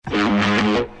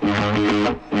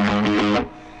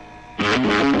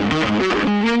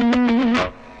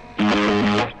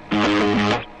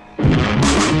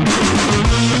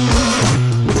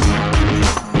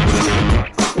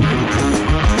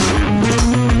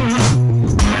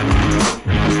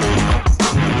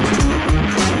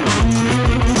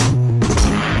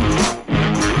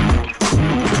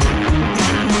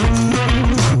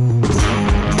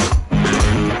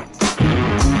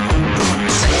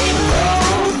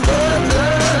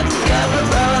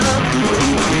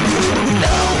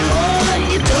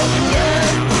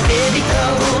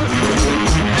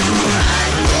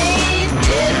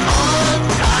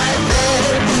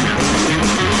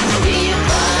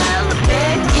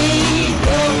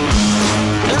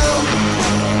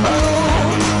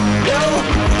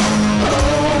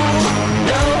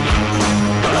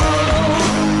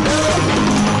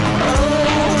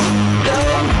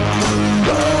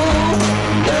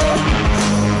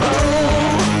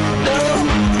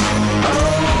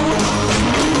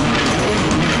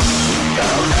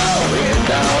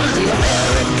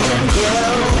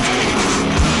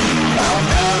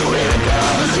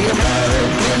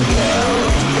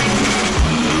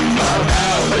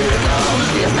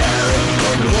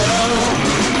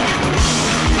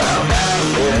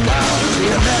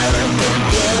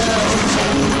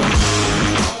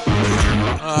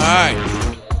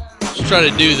try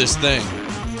to do this thing.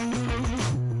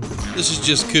 This is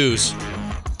just Coos.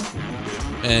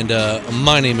 And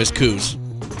my name is Coos.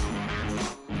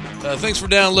 Thanks for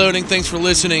downloading. Thanks for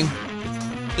listening.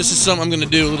 This is something I'm going to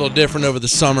do a little different over the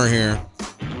summer here.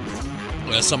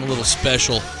 Something a little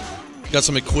special. Got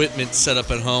some equipment set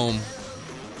up at home.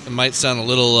 It might sound a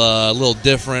little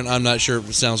different. I'm not sure if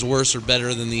it sounds worse or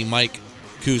better than the Mike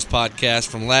Coos podcast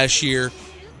from last year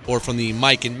or from the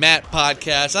Mike and Matt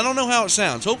podcast. I don't know how it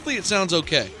sounds. Hopefully it sounds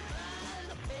okay.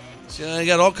 See, I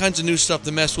got all kinds of new stuff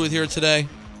to mess with here today.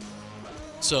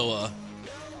 So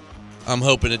I'm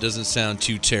hoping it doesn't sound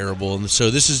too terrible. And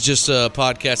so this is just a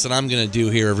podcast that I'm going to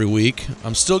do here every week.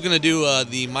 I'm still going to do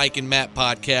the Mike and Matt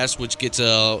podcast, which gets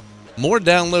more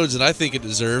downloads than I think it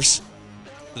deserves,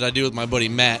 that I do with my buddy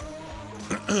Matt.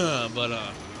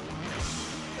 But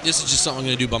this is just something I'm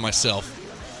going to do by myself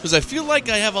because I feel like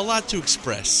I have a lot to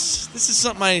express. This is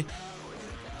something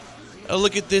I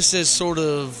look at this as sort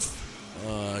of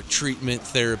treatment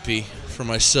therapy for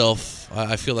myself.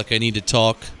 I feel like I need to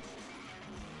talk.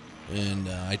 And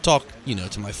I talk,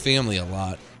 to my family a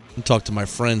lot. I talk to my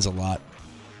friends a lot.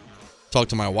 Talk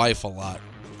to my wife a lot.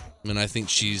 And I think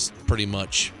she's pretty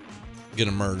much going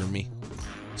to murder me.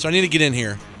 So I need to get in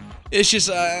here. It's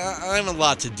just, I have a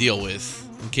lot to deal with,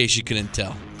 in case you couldn't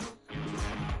tell.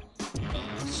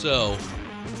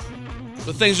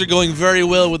 But things are going very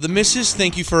well with the missus.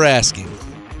 Thank you for asking.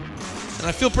 And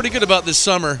I feel pretty good about this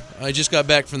summer. I just got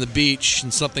back from the beach,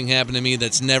 and something happened to me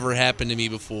that's never happened to me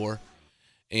before.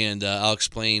 And I'll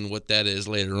explain what that is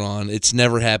later on. It's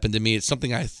never happened to me. It's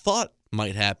something I thought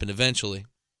might happen eventually.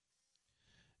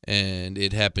 And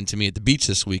it happened to me at the beach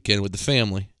this weekend with the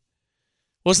family.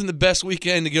 Wasn't the best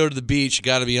weekend to go to the beach,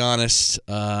 got to be honest.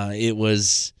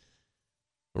 It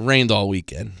rained all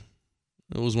weekend.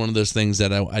 It was one of those things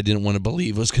that I didn't want to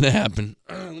believe was going to happen.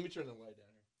 Let me turn the light down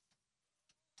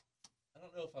here. I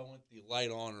don't know if I want the light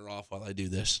on or off while I do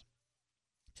this.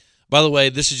 By the way,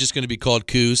 this is just going to be called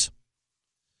Coos.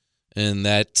 And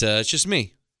that it's just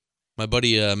me. My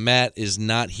buddy Matt is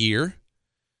not here.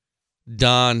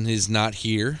 Don is not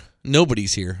here.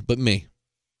 Nobody's here but me.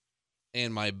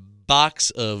 And my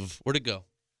box of, where'd it go?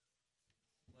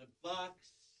 My box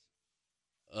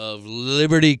of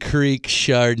Liberty Creek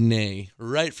Chardonnay,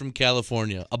 right from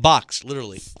California. A box,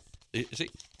 literally. See? If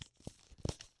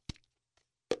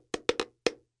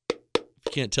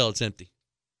you can't tell, it's empty.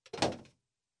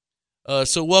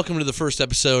 So welcome to the first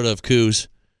episode of Coos.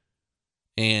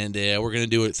 And we're going to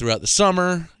do it throughout the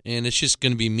summer, and it's just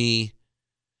going to be me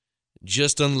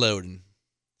just unloading.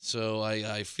 So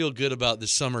I feel good about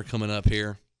this summer coming up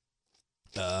here.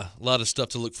 A lot of stuff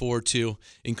to look forward to,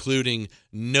 including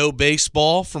no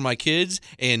baseball for my kids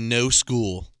and no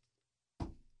school.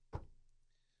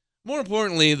 More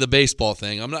importantly, the baseball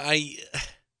thing.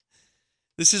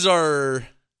 This is our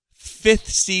 5th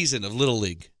season of Little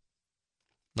League.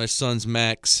 My sons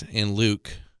Max and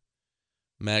Luke.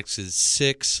 Max is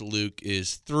 6, Luke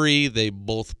is 3. They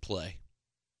both play.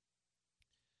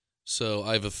 So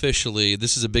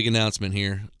this is a big announcement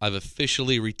here. I've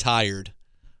officially retired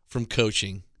from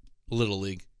coaching Little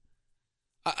League.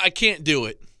 I can't do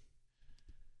it.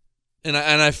 And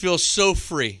I feel so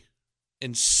free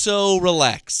and so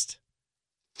relaxed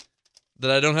that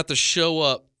I don't have to show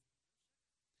up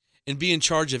and be in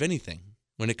charge of anything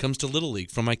when it comes to Little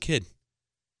League for my kid.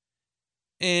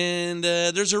 And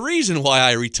there's a reason why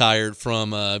I retired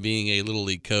from being a Little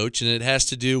League coach, and it has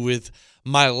to do with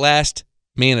my last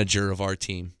manager of our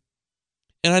team.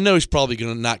 And I know he's probably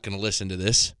not going to listen to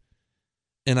this,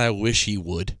 and I wish he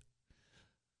would.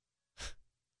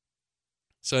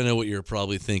 So I know what you're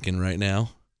probably thinking right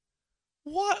now.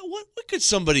 What could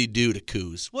somebody do to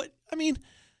Coos?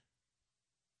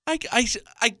 I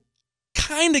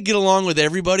kind of get along with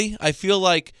everybody. I feel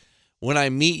like when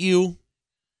I meet you,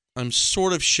 I'm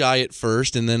sort of shy at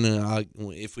first, and then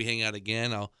if we hang out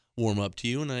again, I'll warm up to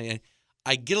you, and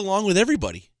I get along with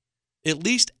everybody. At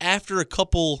least after a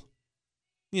couple,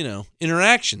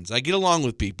 interactions, I get along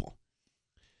with people.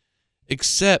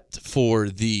 Except for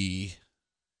the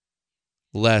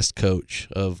last coach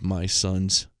of my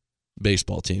son's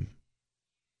baseball team.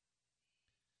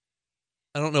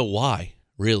 I don't know why,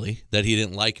 really, that he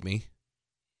didn't like me.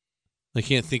 I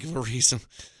can't think of a reason.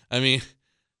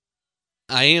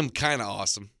 I am kind of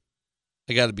awesome.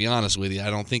 I got to be honest with you. I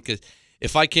don't think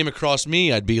if I came across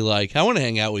me, I'd be like, I want to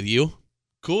hang out with you.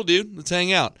 Cool, dude. Let's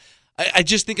hang out. I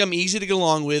just think I'm easy to get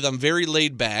along with. I'm very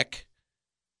laid back.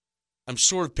 I'm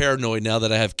sort of paranoid now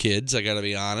that I have kids. I got to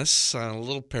be honest. I'm a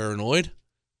little paranoid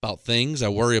about things. I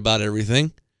worry about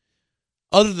everything.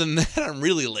 Other than that, I'm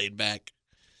really laid back.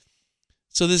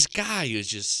 So this guy is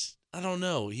just, I don't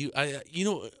know.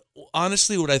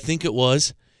 honestly, what I think it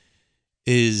was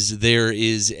is there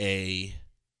is a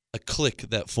clique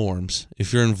that forms.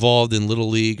 If you're involved in Little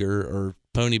League or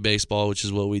pony baseball, which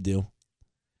is what we do,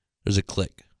 there's a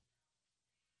clique.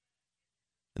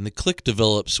 And the clique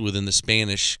develops within the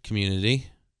Spanish community,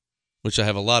 which I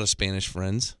have a lot of Spanish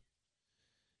friends.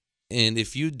 And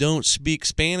if you don't speak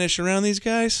Spanish around these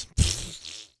guys,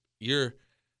 you're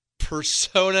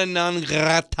persona non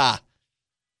grata.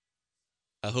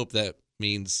 I hope that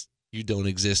means you don't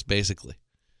exist, basically.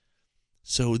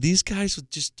 So these guys would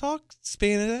just talk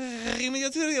Spanish.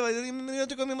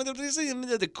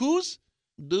 The coos?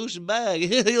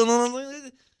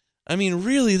 Douchebag. I mean,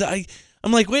 really,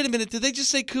 I'm like, wait a minute, did they just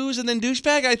say coos and then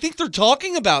douchebag? I think they're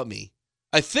talking about me.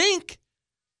 I think.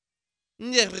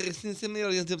 His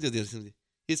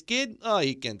kid? Oh,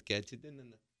 he can't catch it.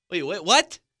 Wait,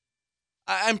 what?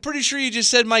 I'm pretty sure you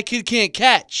just said my kid can't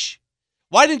catch.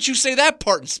 Why didn't you say that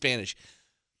part in Spanish?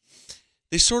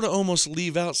 They sort of almost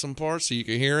leave out some parts so you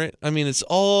can hear it. I mean, it's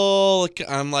all,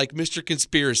 I'm like Mr.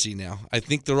 Conspiracy now. I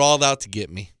think they're all out to get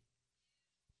me.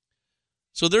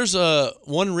 So there's I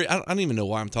don't even know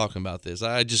why I'm talking about this.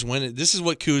 I just went, this is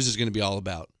what Coos is going to be all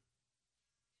about.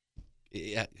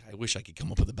 Yeah, I wish I could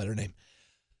come up with a better name.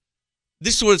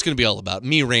 This is what it's going to be all about,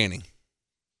 me ranting.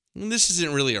 And this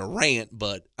isn't really a rant,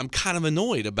 but I'm kind of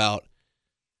annoyed about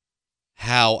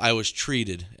how I was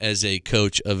treated as a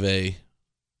coach of a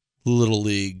Little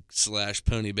League /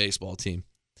 pony baseball team.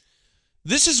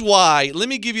 This is why, let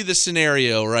me give you the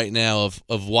scenario right now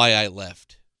of why I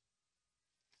left.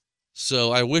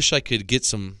 So I wish I could get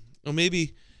some,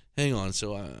 maybe, hang on.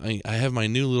 So I have my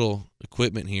new little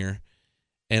equipment here,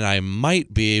 and I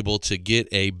might be able to get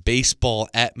a baseball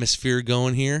atmosphere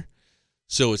going here.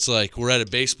 So it's like we're at a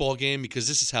baseball game because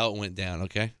this is how it went down,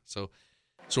 okay? So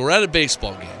we're at a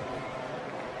baseball game.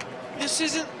 This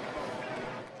isn't,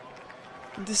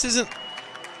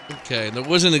 okay, there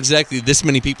wasn't exactly this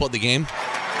many people at the game,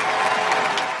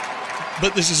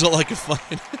 but this is all I could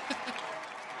find.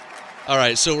 All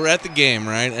right, so we're at the game,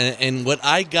 right? And what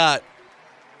I got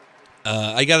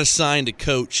assigned to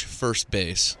coach first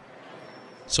base.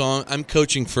 So I'm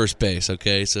coaching first base,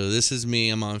 okay? So this is me.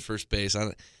 I'm on first base.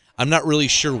 I'm not really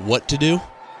sure what to do,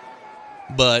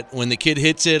 but when the kid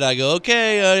hits it, I go,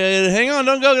 okay, hang on,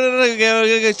 don't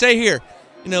go, stay here.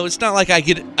 You know, it's not like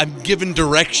I'm given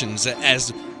directions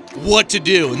as what to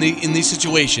do in these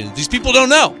situations. These people don't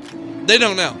know. They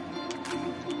don't know.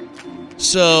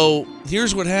 So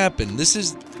here's what happened. This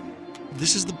is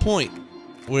the point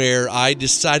where I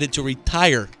decided to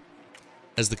retire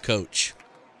as the coach.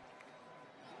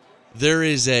 There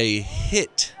is a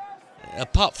hit, a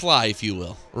pop fly, if you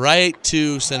will, right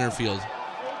to center field.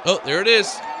 Oh, there it is.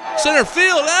 Center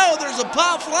field. Oh, there's a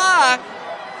pop fly.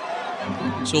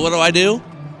 So what do?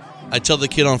 I tell the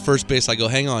kid on first base, I go,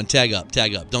 hang on, tag up,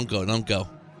 don't go.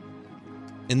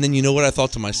 And then you know what I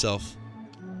thought to myself?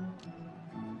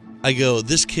 I go,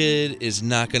 this kid is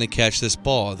not going to catch this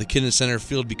ball. The kid in center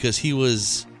field, because he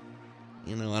was,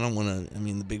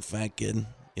 the big fat kid,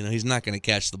 he's not going to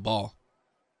catch the ball.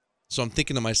 So I'm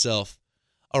thinking to myself,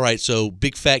 all right, so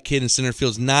big fat kid in center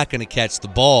field's not going to catch the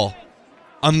ball.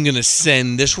 I'm going to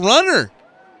send this runner.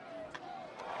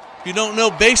 If you don't know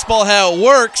baseball how it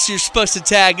works, you're supposed to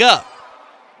tag up.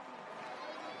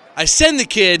 I send the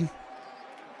kid.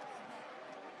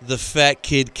 The fat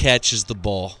kid catches the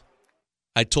ball.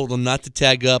 I told him not to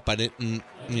tag up. I didn't,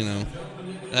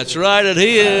 That's right, and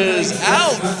he is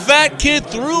out. Fat kid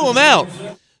threw him out.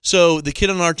 So the kid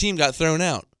on our team got thrown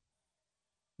out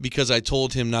because I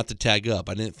told him not to tag up.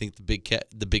 I didn't think the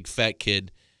big fat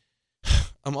kid.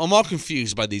 I'm all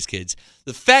confused by these kids.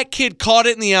 The fat kid caught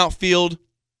it in the outfield.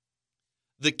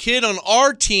 The kid on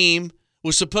our team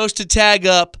was supposed to tag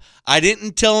up. I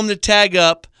didn't tell him to tag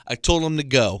up. I told him to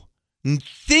go.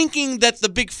 Thinking that the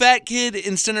big fat kid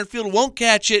in center field won't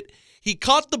catch it, he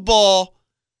caught the ball,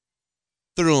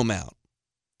 threw him out.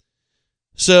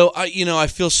 So, I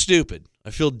feel stupid.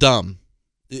 I feel dumb.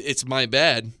 It's my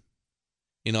bad.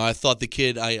 I thought the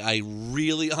kid, I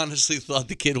really honestly thought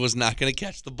the kid was not going to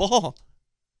catch the ball.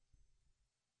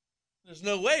 There's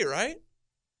no way, right?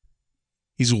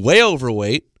 He's way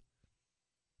overweight.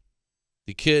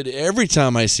 The kid, every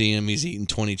time I see him, he's eating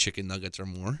 20 chicken nuggets or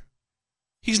more.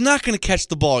 He's not going to catch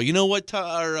the ball. You know what?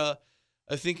 I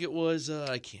think it was,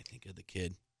 I can't think of the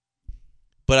kid.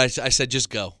 But I said, just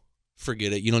go.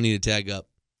 Forget it. You don't need to tag up.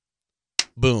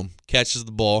 Boom. Catches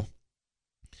the ball.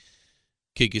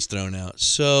 Kid gets thrown out.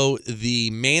 So the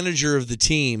manager of the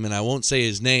team, and I won't say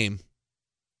his name,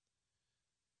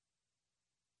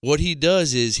 what he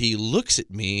does is he looks at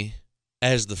me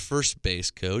as the first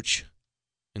base coach,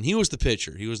 and he was the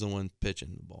pitcher. He was the one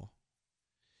pitching the ball.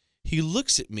 He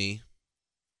looks at me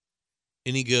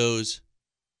and he goes,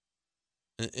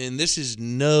 and this is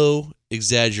no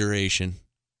exaggeration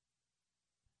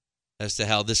as to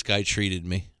how this guy treated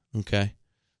me, okay?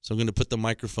 So I'm going to put the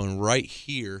microphone right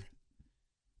here.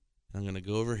 I'm going to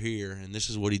go over here, and this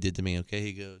is what he did to me, okay?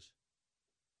 He goes,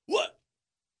 "What?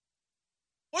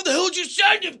 What the hell did you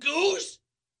send him, Goose?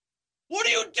 What are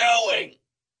you doing?"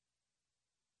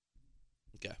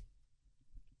 Okay.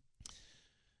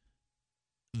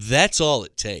 That's all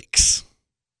it takes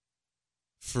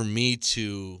for me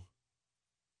to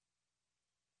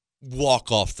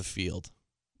walk off the field,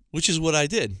 which is what I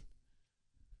did.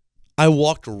 I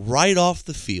walked right off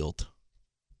the field.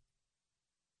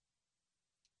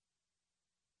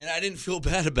 And I didn't feel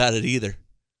bad about it either.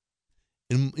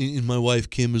 And my wife,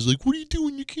 Kim, is like, "What are you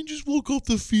doing? You can't just walk off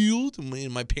the field."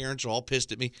 And my parents are all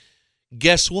pissed at me.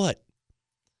 Guess what?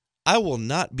 I will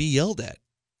not be yelled at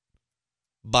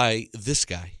by this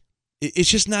guy.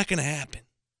 It's just not going to happen.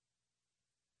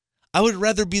 I would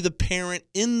rather be the parent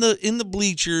in the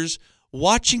bleachers,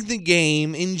 watching the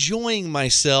game, enjoying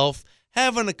myself,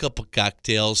 having a couple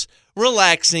cocktails,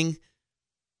 relaxing,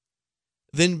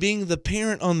 than being the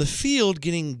parent on the field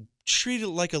getting treated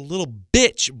like a little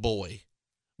bitch boy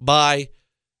by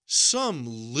some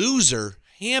loser,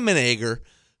 ham and egger,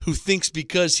 who thinks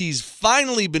because he's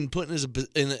finally been put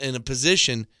in a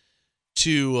position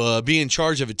to be in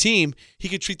charge of a team, he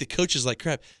could treat the coaches like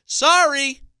crap.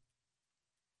 Sorry.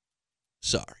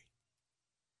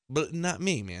 But not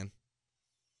me, man.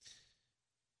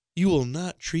 You will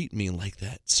not treat me like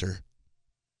that, sir.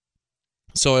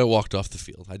 So I walked off the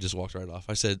field. I just walked right off.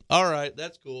 I said, "All right,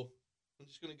 that's cool. I'm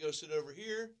just going to go sit over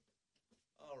here."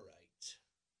 All right.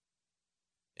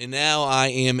 And now I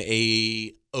am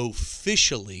a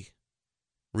officially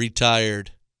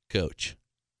retired coach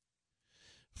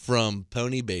from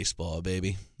Pony Baseball,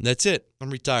 baby. That's it. I'm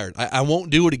retired. I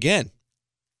won't do it again.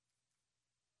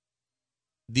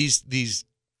 These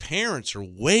parents are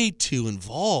way too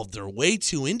involved. They're way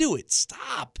too into it.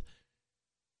 Stop.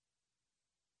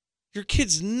 Your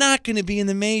kid's not going to be in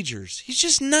the majors. He's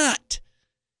just not.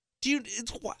 Dude,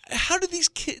 how do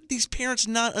these parents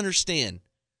not understand?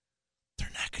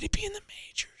 They're not going to be in the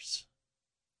majors.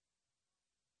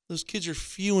 Those kids are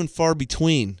few and far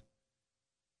between.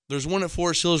 There's one at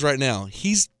Forest Hills right now.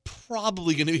 He's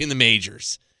probably going to be in the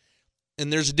majors.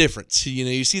 And there's a difference. You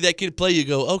know, you see that kid play, you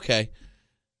go, okay.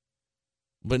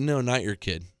 But no, not your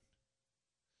kid.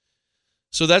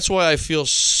 So that's why I feel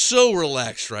so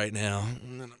relaxed right now.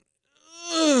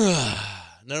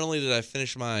 Not only did I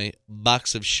finish my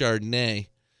box of Chardonnay,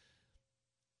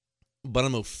 but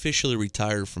I'm officially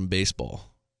retired from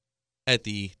baseball at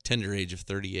the tender age of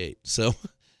 38. So,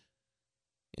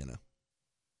 you know,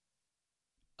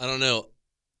 I don't know.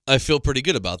 I feel pretty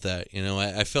good about that. You know,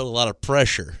 I felt a lot of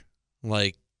pressure.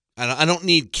 Like, I don't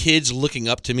need kids looking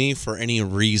up to me for any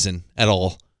reason at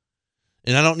all.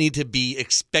 And I don't need to be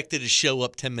expected to show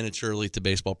up 10 minutes early to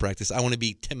baseball practice. I want to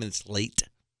be 10 minutes late.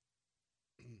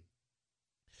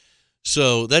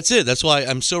 So that's it. That's why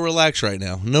I'm so relaxed right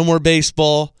now. No more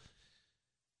baseball.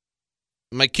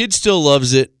 My kid still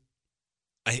loves it.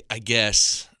 I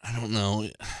guess. I don't know.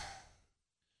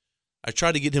 I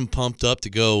tried to get him pumped up to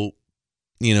go,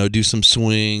 you know, do some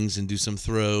swings and do some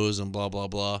throws and blah, blah,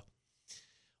 blah.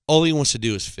 All he wants to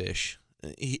do is fish.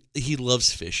 He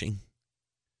loves fishing.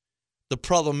 The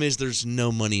problem is there's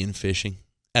no money in fishing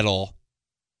at all.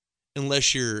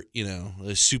 Unless you're, you know,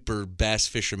 a super bass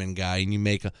fisherman guy and you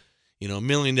make $1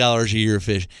 million a year of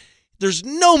fish. There's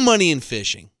no money in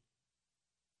fishing.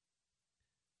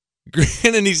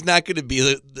 Granted, he's not going to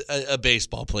be a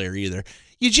baseball player either.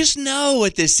 You just know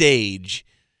at this age.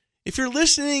 If you're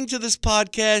listening to this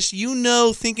podcast, you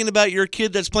know, thinking about your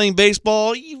kid that's playing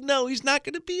baseball, you know he's not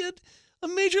going to be a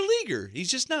major leaguer.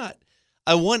 He's just not.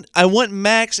 I want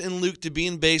Max and Luke to be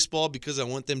in baseball because I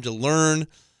want them to learn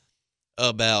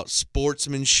about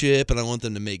sportsmanship, and I want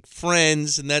them to make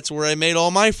friends, and that's where I made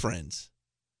all my friends.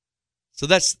 So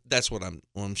that's what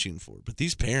I'm shooting for. But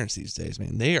these parents these days,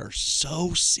 man, they are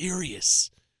so serious.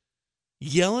 Are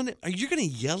you going to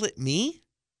yell at me?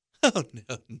 Oh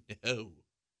no.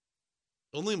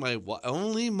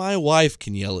 Only my wife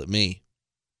can yell at me.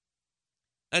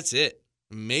 That's it.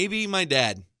 Maybe my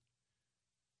dad.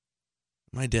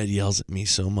 My dad yells at me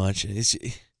so much. He's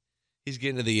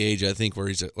getting to the age, I think, where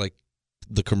he's like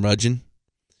the curmudgeon,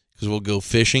 because we'll go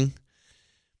fishing,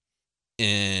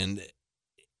 and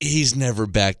he's never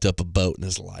backed up a boat in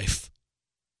his life,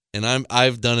 and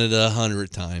I've done it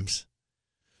 100 times.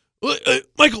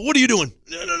 Michael, what are you doing?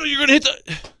 No, you're gonna hit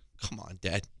the. Come on,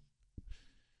 Dad.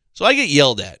 So I get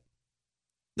yelled at.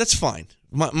 That's fine.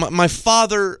 My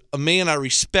father, a man I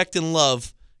respect and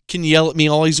love, can yell at me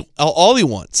all he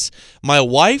wants. My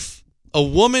wife, a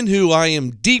woman who I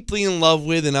am deeply in love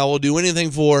with and I will do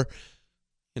anything for,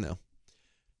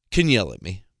 can yell at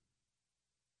me.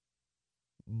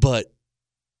 But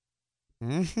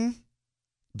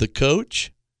the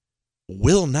coach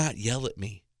will not yell at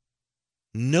me.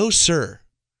 No, sir.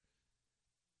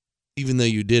 Even though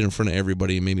you did in front of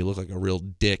everybody and made me look like a real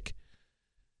dick.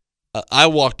 I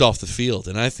walked off the field,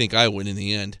 and I think I win in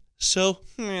the end. So,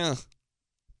 yeah.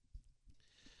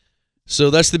 So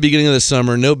that's the beginning of the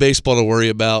summer. No baseball to worry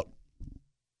about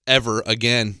ever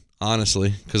again,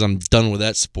 honestly, because I'm done with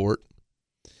that sport.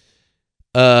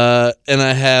 And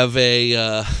I have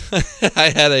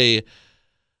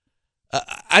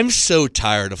I'm so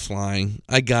tired of flying.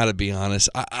 I gotta be honest.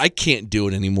 I can't do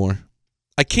it anymore.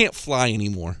 I can't fly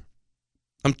anymore.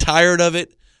 I'm tired of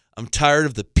it. I'm tired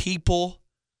of the people.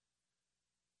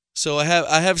 So I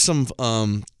have some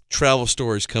travel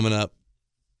stories coming up.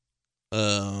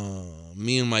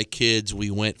 Me and my kids, we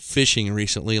went fishing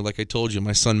recently. Like I told you,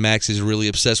 my son Max is really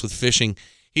obsessed with fishing.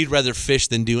 He'd rather fish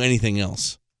than do anything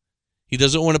else. He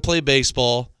doesn't want to play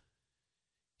baseball.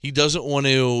 He doesn't want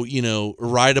to,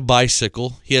 ride a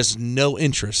bicycle. He has no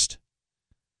interest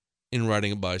in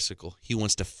riding a bicycle. He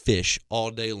wants to fish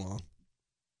all day long.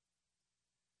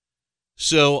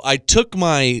 So I took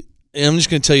and I'm just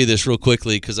going to tell you this real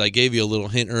quickly because I gave you a little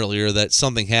hint earlier that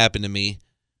something happened to me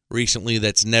recently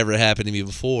that's never happened to me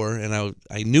before, and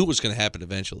I knew it was going to happen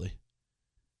eventually.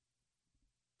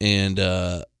 And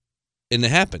it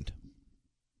happened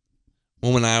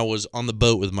when I was on the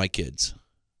boat with my kids.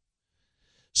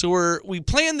 So we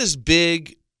planned this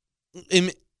big.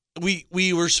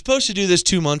 We were supposed to do this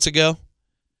 2 months ago.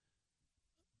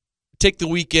 Take the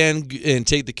weekend and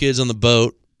take the kids on the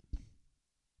boat.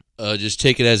 Just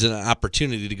take it as an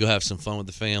opportunity to go have some fun with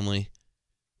the family.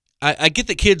 I get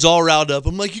the kids all riled up.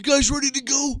 I'm like, you guys ready to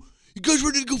go? You guys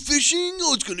ready to go fishing?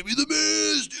 Oh, it's going to be the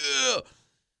best. Yeah.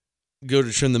 Go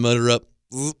to trim the motor up.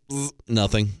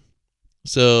 Nothing.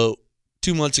 So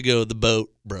 2 months ago, the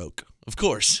boat broke. Of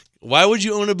course. Why would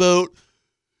you own a boat?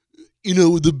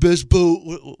 The best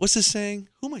boat. What's this saying?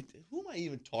 Who am I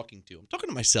even talking to? I'm talking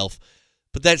to myself.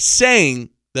 But that saying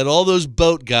that all those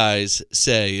boat guys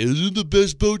say, isn't the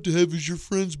best boat to have is your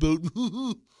friend's boat?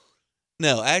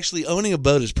 No, actually owning a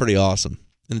boat is pretty awesome.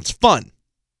 And it's fun.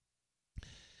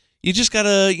 You just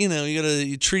gotta,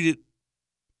 you treat it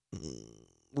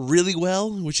really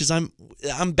well, which is I'm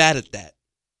bad at that.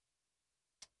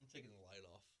 I'm taking the light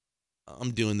off.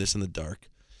 I'm doing this in the dark.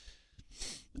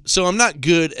 So I'm not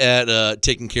good at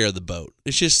taking care of the boat.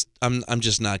 It's just I'm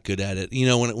just not good at it.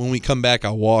 When we come back,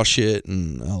 I'll wash it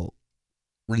and I'll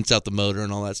rinse out the motor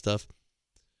and all that stuff.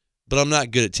 But I'm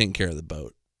not good at taking care of the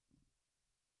boat.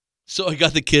 So I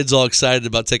got the kids all excited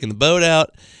about taking the boat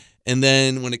out. And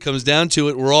then when it comes down to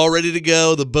it, we're all ready to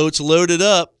go. The boat's loaded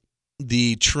up.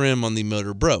 The trim on the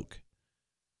motor broke.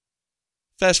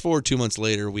 Fast forward 2 months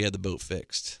later, we had the boat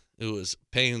fixed. It was a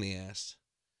pain in the ass.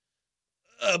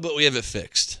 But we have it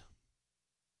fixed.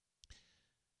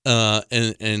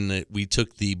 And we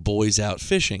took the boys out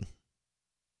fishing.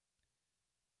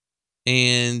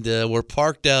 And we're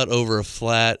parked out over a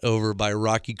flat over by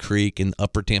Rocky Creek in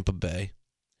Upper Tampa Bay.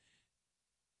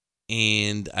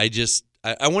 And I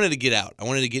wanted to get out. I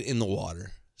wanted to get in the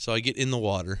water. So I get in the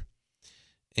water.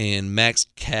 And Max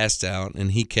casts out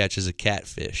and he catches a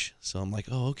catfish. So I'm like,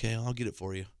 oh, okay, I'll get it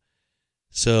for you.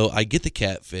 So I get the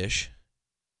catfish.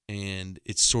 And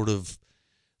it's sort of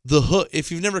the hook.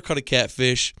 If you've never caught a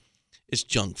catfish, it's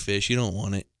junk fish. You don't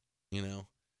want it. You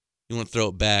want to throw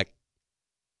it back.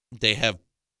 They have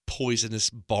poisonous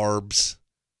barbs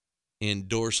and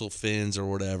dorsal fins or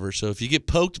whatever. So if you get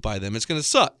poked by them, it's going to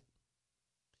suck.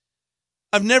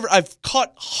 I've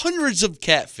caught hundreds of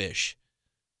catfish.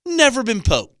 Never been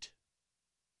poked.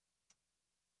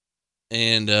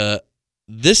 And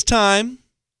this time,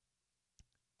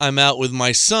 I'm out with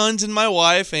my sons and my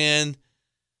wife, and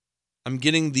I'm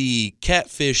getting the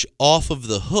catfish off of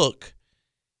the hook,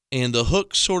 and the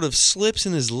hook sort of slips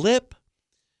in his lip,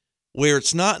 where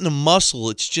it's not in the muscle,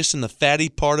 it's just in the fatty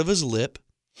part of his lip,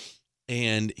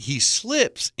 and he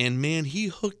slips, and man, he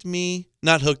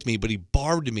not hooked me, but he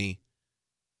barbed me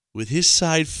with his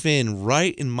side fin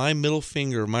right in my middle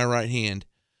finger of my right hand,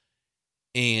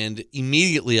 and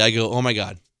immediately I go, oh my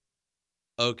God,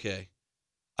 okay.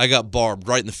 I got barbed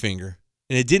right in the finger,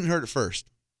 and it didn't hurt at first.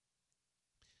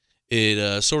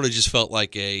 It sort of just felt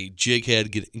like a jig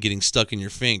head getting stuck in your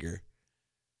finger.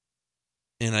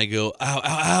 And I go, ow,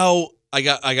 ow, ow. I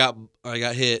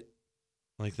got hit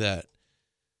like that.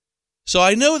 So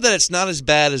I know that it's not as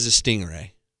bad as a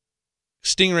stingray.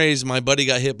 Stingrays, my buddy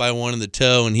got hit by one in the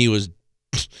toe, and he was,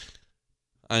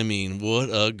 I mean, what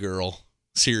a girl.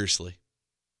 Seriously.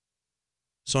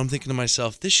 So I'm thinking to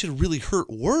myself, this should really hurt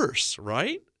worse,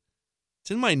 right?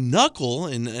 It's in my knuckle,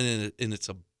 and it's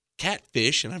a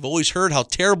catfish, and I've always heard how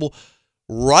terrible.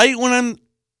 Right when I'm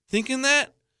thinking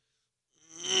that,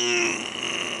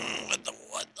 what the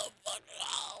fuck?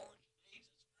 Oh,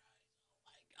 Jesus Christ. Oh,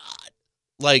 my God.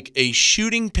 Like a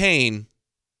shooting pain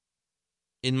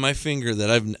in my finger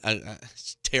that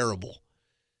it's terrible.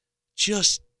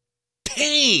 Just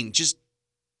pain, just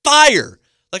fire.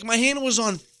 Like my hand was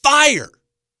on fire.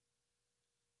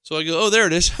 So I go, oh, there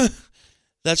it is.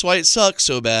 That's why it sucks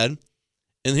so bad.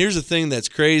 And here's the thing that's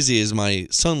crazy is my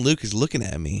son Luke is looking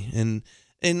at me, and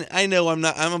I know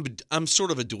I'm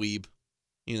sort of a dweeb,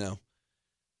 you know,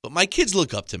 but my kids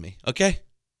look up to me, okay?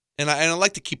 And I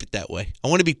like to keep it that way. I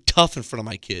want to be tough in front of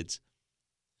my kids.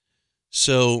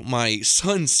 So my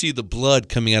sons see the blood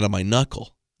coming out of my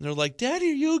knuckle. And they're like, Daddy,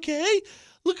 are you okay?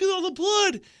 Look at all the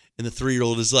blood. And the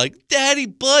 3-year-old is like, Daddy,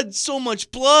 blood, so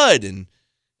much blood. And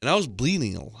I was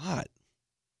bleeding a lot.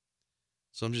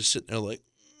 So I'm just sitting there like,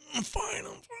 I'm fine,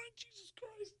 Jesus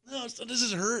Christ. No, so this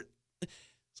doesn't hurt. So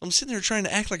I'm sitting there trying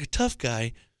to act like a tough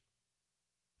guy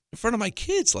in front of my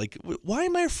kids. Like, why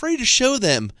am I afraid to show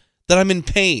them that I'm in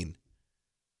pain?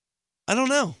 I don't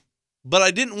know. But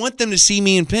I didn't want them to see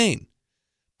me in pain.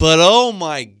 But oh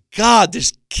my God,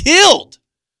 this killed.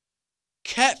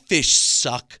 Catfish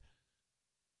suck.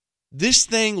 This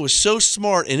thing was so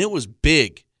smart, and it was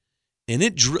big. And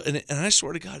I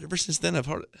swear to God, ever since then, I've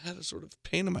had a sort of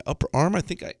pain in my upper arm. I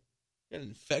think I got an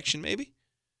infection, maybe.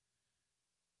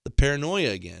 The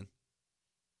paranoia again.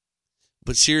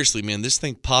 But seriously, man, this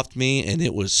thing popped me, and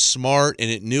it was smart,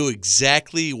 and it knew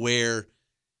exactly where.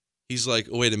 He's like,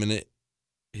 oh, wait a minute.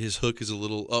 His hook is a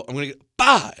little. Oh, I'm gonna get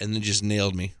bah, and then just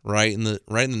nailed me right in the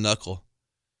knuckle.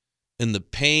 And the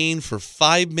pain for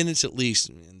 5 minutes at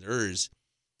least. Man,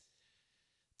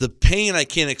 the pain I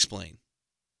can't explain.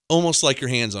 Almost like your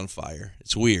hand's on fire.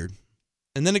 It's weird.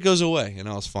 And then it goes away, and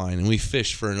I was fine. And we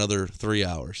fished for another 3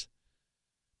 hours.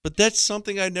 But that's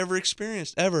something I'd never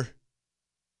experienced, ever.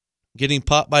 Getting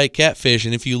popped by a catfish.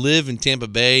 And if you live in Tampa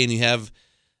Bay and you have,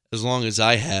 as long as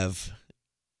I have,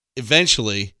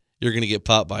 eventually you're going to get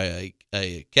popped by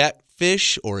a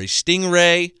catfish or a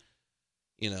stingray.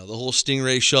 You know, the whole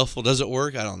stingray shuffle. Does it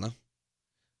work? I don't know.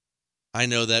 I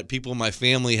know that people in my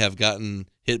family have gotten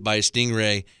hit by a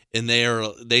stingray, and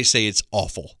they say it's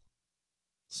awful.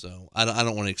 So I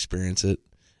don't want to experience it.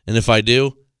 And if I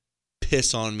do,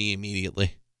 piss on me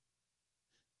immediately.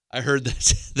 I heard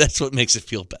that's what makes it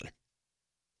feel better.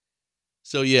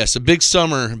 So yes, a big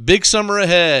summer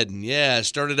ahead. And yeah,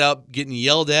 started out getting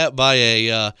yelled at by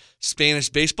a Spanish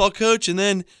baseball coach, and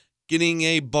then getting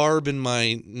a barb in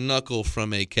my knuckle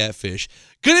from a catfish.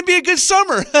 Gonna be a good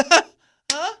summer.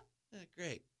 Huh?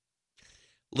 Great.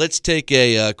 Let's take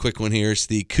a quick one here. It's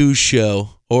the Coos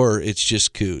Show, or it's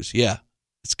just Coos. Yeah,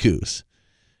 it's Coos.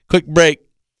 Quick break.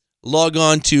 Log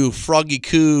on to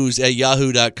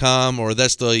froggycoos@yahoo.com, or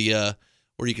that's the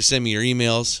where you can send me your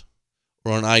emails,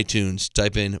 or on iTunes.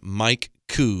 Type in Mike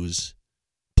Coos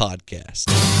Podcast.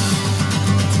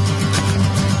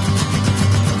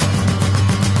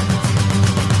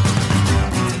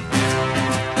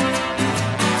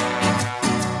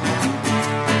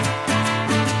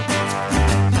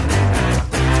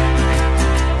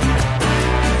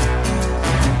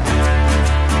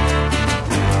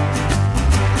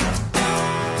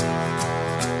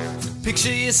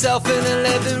 Picture yourself in a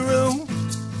living room,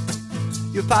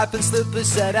 your pipe and slippers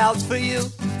set out for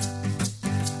you.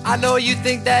 I know you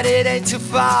think that it ain't too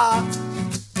far,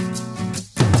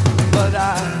 but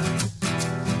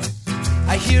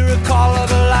I hear a call of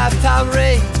a lifetime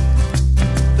ring.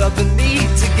 Felt the need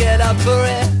to get up for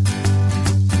it.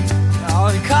 Oh,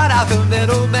 and cut out the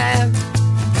middleman,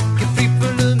 get free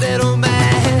from the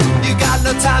middleman. You got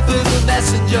no time for the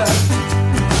messenger,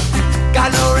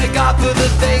 got no regard for the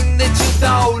thing that you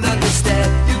don't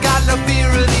understand. You got no fear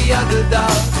of the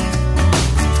underdog,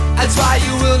 that's why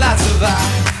you will not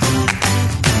survive.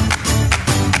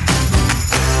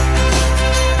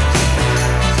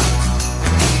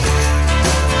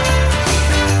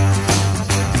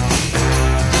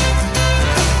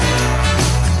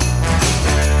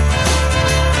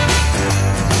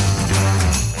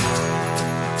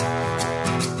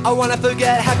 I wanna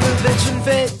forget how convention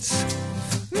fits,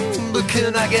 but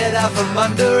can I get out from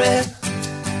under it?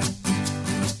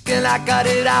 Can I cut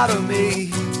it out of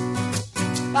me?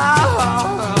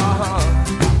 Oh.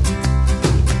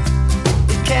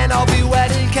 It can't all be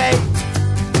wedding cake,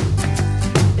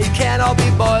 it can't all be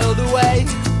boiled away.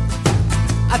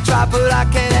 I try but I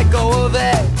can't let go of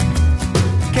it.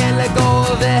 Can't let go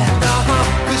of it,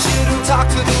 cause you don't talk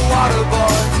to the water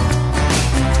boy.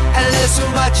 And there's so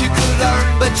much you could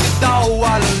learn, but you don't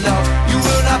wanna know. You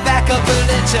will not back up an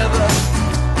inch of it.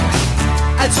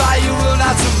 That's why you will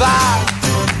not survive.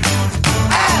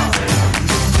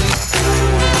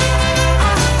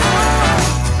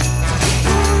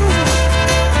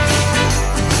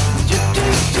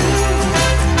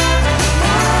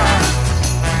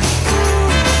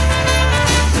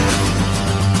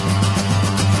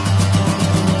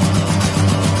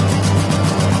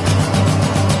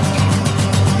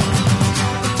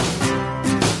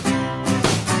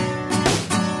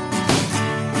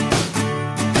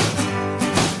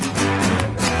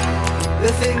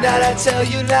 The thing that I tell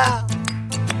you now,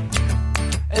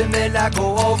 it may not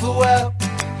go over well.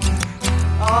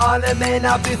 Oh, and it may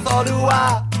not be thought a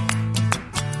while.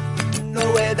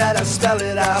 No way that I spell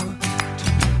it out.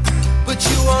 But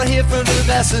you won't hear from the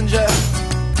messenger.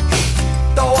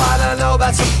 Don't wanna know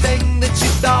about something that you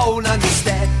don't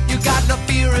understand. You got no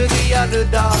fear of the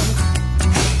underdog.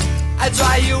 That's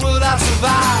why you will not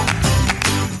survive.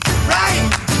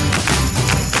 Right?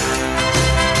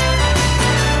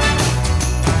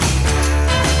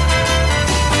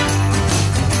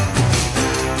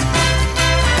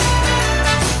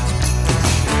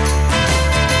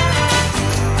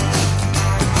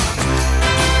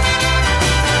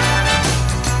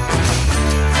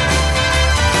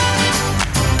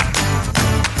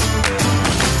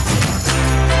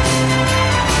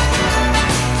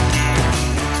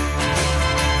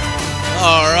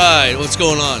 All right, what's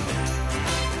going on?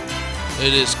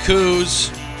 It is Coos.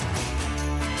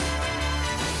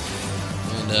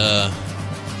 And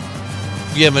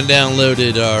if you haven't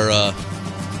downloaded our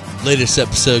latest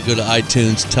episode, go to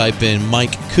iTunes, type in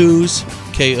Mike Coos,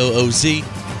 K-O-O-Z,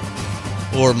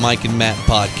 or Mike and Matt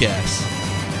Podcast.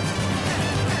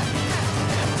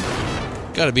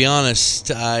 Gotta be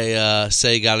honest, I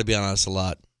say gotta be honest a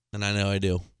lot, and I know I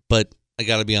do, but I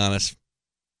gotta be honest,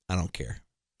 I don't care.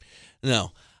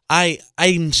 No,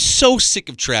 I'm so sick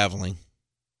of traveling,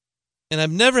 and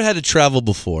I've never had to travel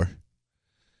before.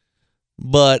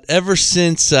 But ever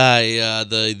since the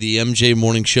MJ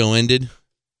Morning Show ended,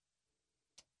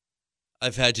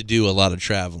 I've had to do a lot of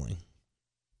traveling,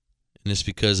 and it's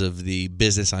because of the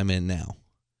business I'm in now.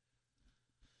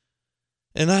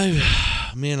 And I've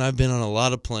been on a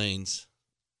lot of planes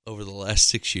over the last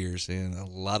 6 years, and a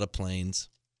lot of planes.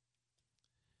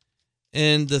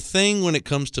 And the thing when it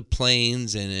comes to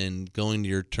planes and going to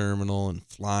your terminal and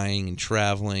flying and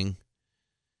traveling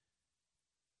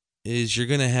is you're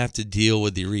going to have to deal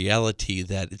with the reality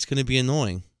that it's going to be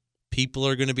annoying. People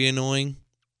are going to be annoying.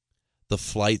 The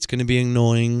flight's going to be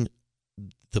annoying.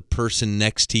 The person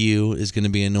next to you is going to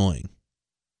be annoying.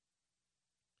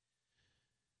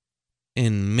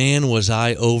 And man, was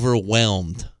I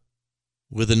overwhelmed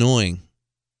with annoying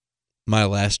my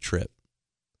last trip.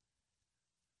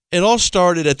 It all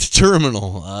started at the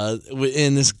terminal,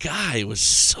 and this guy was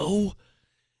so...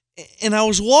 And I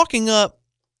was walking up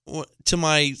to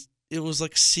my... It was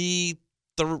like C3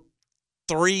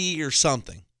 or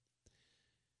something.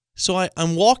 So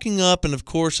I'm walking up, and of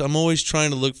course, I'm always trying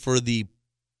to look for the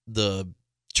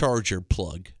charger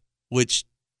plug, which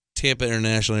Tampa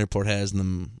International Airport has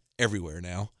them everywhere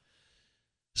now.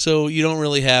 So you don't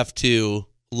really have to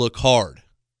look hard.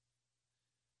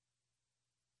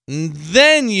 And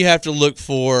then you have to look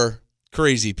for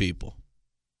crazy people.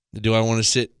 Do I want to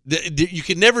sit? You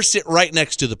can never sit right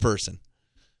next to the person.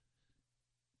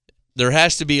 There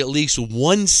has to be at least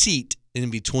one seat in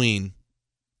between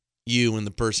you and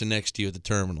the person next to you at the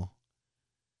terminal.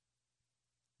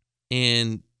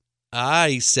 And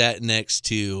I sat next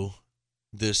to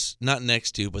this, not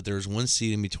next to, but there was one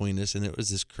seat in between us, and it was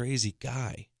this crazy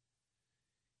guy.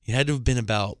 He had to have been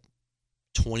about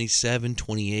 27,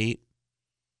 28.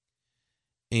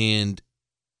 And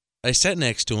I sat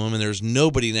next to him, and there was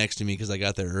nobody next to me because I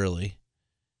got there early.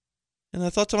 And I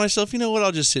thought to myself, you know what,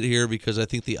 I'll just sit here because I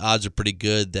think the odds are pretty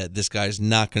good that this guy's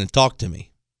not going to talk to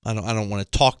me. I don't want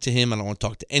to talk to him. I don't want to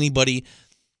talk to anybody.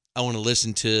 I want to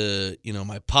listen to,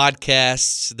 my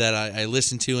podcasts that I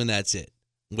listen to, and that's it.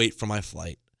 Wait for my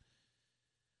flight.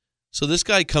 So this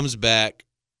guy comes back.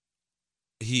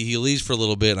 He leaves for a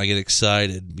little bit, and I get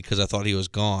excited because I thought he was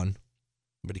gone.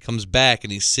 But he comes back,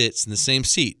 and he sits in the same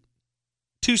seat,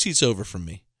 2 seats over from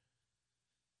me.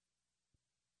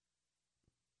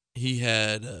 He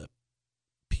had a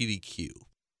PDQ.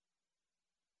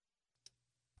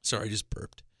 Sorry, I just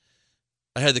burped.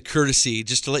 I had the courtesy,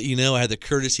 just to let you know, to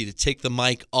take the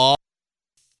mic off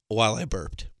while I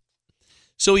burped.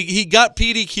 So he got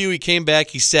PDQ, he came back,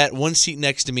 he sat one seat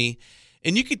next to me,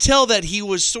 And you could tell that he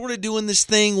was sort of doing this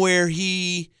thing where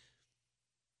he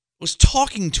was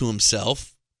talking to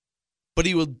himself, but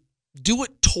he would do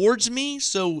it towards me.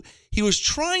 So he was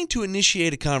trying to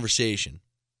initiate a conversation,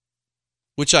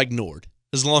 which I ignored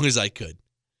as long as I could.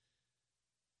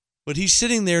 But he's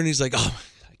sitting there and he's like, oh,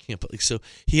 I can't believe. So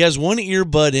he has one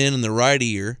earbud in the right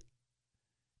ear,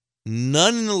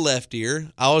 none in the left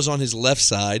ear. I was on his left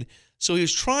side. So he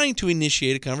was trying to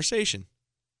initiate a conversation.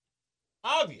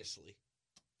 Obviously.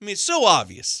 I mean, it's so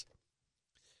obvious.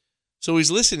 So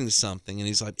he's listening to something, and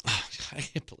he's like, oh, I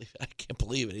can't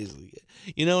believe it. He's like,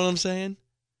 you know what I'm saying?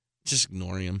 Just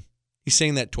ignoring him. He's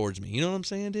saying that towards me. You know what I'm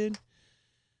saying, dude?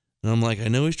 And I'm like, I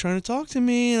know he's trying to talk to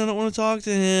me, and I don't want to talk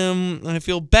to him. I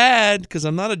feel bad because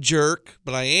I'm not a jerk,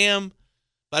 but I am.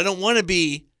 But I don't want to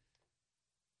be.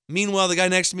 Meanwhile, the guy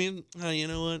next to me, oh, you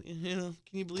know what? Can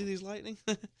you believe these Lightning?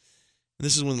 And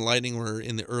this is when the Lightning were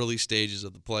in the early stages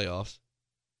of the playoffs.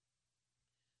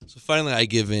 So finally I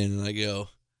give in and I go,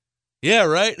 yeah,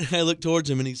 right? I look towards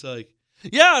him and he's like,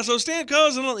 yeah, so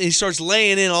Stamkos. And he starts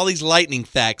laying in all these Lightning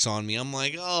facts on me. I'm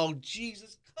like, oh,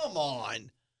 Jesus, come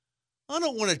on. I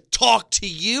don't want to talk to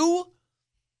you.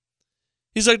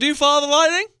 He's like, do you follow the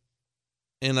Lightning?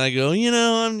 And I go,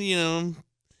 I'm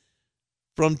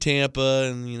from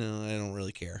Tampa and, I don't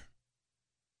really care.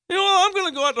 I'm going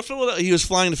to go out to Philadelphia. He was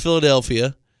flying to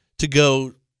Philadelphia to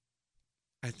go,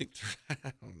 I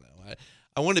don't know.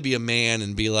 I want to be a man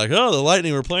and be like, oh, the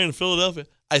Lightning were playing in Philadelphia.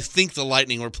 I think the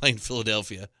Lightning were playing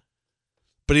Philadelphia.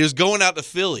 But he was going out to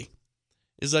Philly.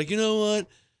 He's like, you know what?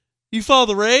 You follow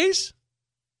the Rays?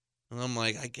 And I'm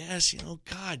like, I guess,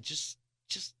 God, just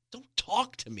don't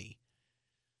talk to me.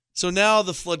 So now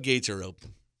the floodgates are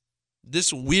open.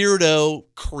 This weirdo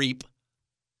creep,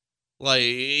 like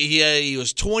he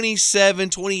was 27,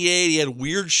 28. He had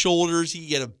weird shoulders.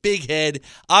 He had a big head.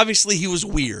 Obviously, he was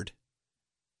weird.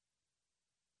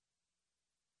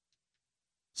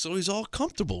 So he's all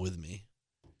comfortable with me.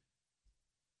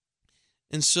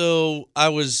 And so I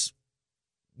was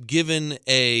given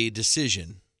a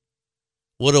decision.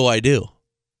 What do?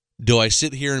 Do I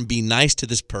sit here and be nice to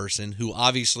this person who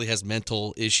obviously has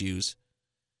mental issues?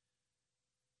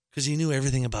 Because he knew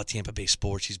everything about Tampa Bay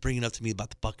sports. He's bringing up to me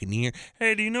about the Buccaneers.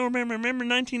 Hey, do you remember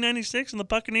 1996 and the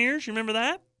Buccaneers? You remember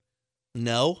that?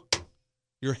 No.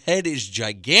 Your head is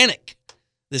gigantic.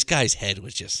 This guy's head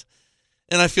was just...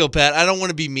 And I feel bad. I don't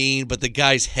want to be mean, but the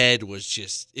guy's head was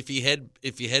just... If he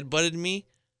headbutted me,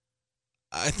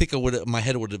 I think my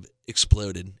head would have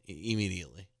exploded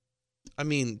immediately. I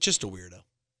mean, just a weirdo.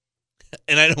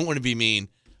 And I don't want to be mean,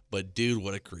 but dude,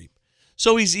 what a creep.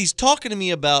 So he's talking to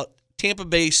me about Tampa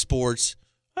Bay sports.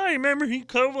 Oh, you remember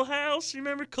Culver House? You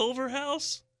remember Culver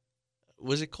House?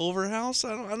 Was it Culver House?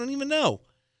 I don't even know.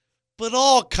 But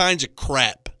all kinds of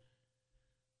crap.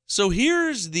 So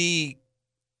I'm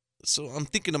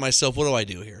thinking to myself, what do I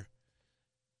do here?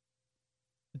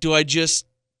 Do I just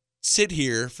sit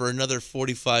here for another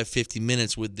 45, 50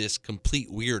 minutes with this complete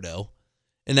weirdo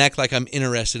and act like I'm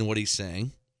interested in what he's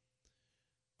saying?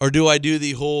 Or do I do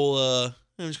the whole, I'm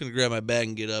just going to grab my bag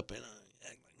and get up and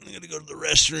act like I'm going to go to the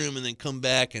restroom and then come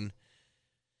back and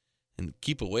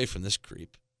keep away from this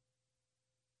creep?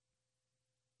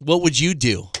 What would you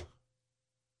do?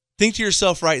 Think to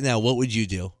yourself right now, what would you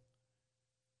do?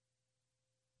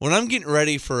 When I'm getting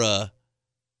ready for a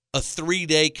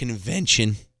 3-day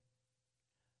convention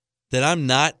that I'm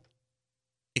not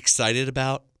excited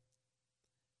about,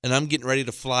 and I'm getting ready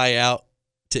to fly out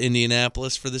to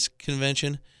Indianapolis for this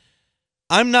convention,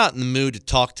 I'm not in the mood to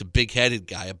talk to big-headed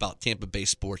guy about Tampa Bay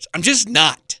sports. I'm just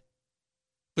not.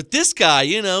 But this guy,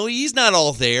 he's not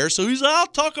all there, so he's like, I'll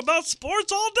talk about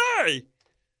sports all day.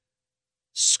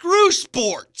 Screw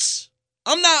sports.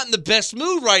 I'm not in the best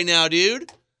mood right now,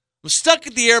 dude. I'm stuck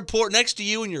at the airport next to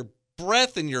you and your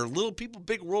breath and your little people,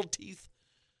 big world teeth.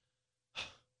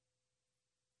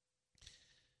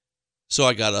 So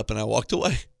I got up and I walked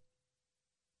away.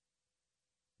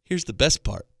 Here's the best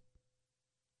part.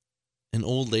 An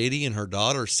old lady and her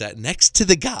daughter sat next to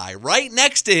the guy, right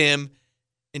next to him,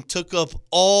 and took up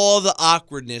all the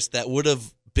awkwardness that would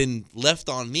have been left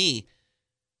on me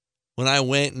when I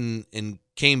went and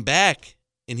came back.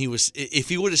 And if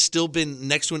he would have still been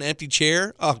next to an empty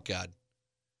chair, oh, God.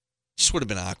 Just would have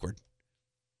been awkward.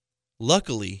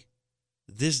 Luckily,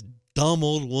 this dumb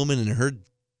old woman and her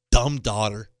dumb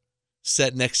daughter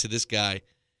sat next to this guy.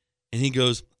 And he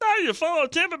goes, oh, you follow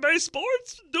Tampa Bay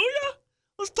sports? Do you?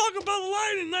 Let's talk about the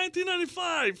Lightning in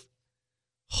 1995.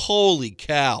 Holy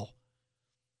cow.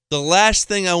 The last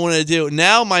thing I want to do,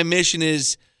 now my mission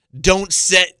is don't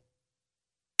sit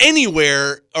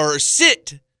anywhere or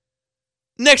sit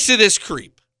next to this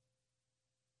creep.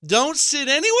 Don't sit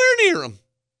anywhere near them.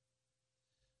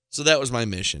 So that was my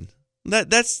mission.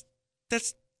 That's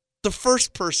the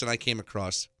first person I came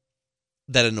across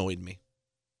that annoyed me.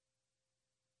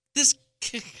 This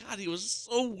kid, God, he was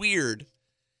so weird.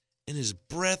 And his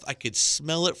breath, I could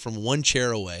smell it from one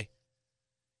chair away.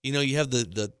 You know, you have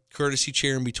the courtesy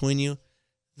chair in between you.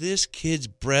 This kid's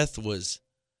breath was,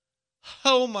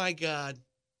 oh my God.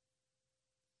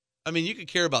 I mean, you could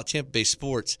care about Tampa Bay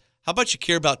sports. How about you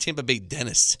care about Tampa Bay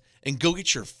dentists and go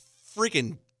get your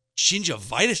freaking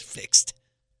gingivitis fixed?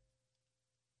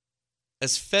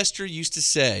 As Fester used to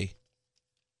say,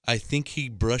 I think he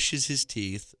brushes his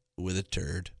teeth with a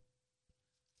turd.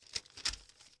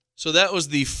 So that was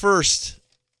the first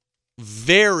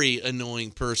very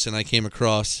annoying person I came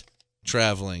across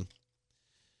traveling.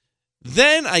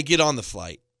 Then I get on the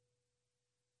flight.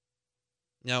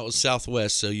 Now, it was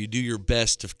Southwest, so you do your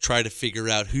best to try to figure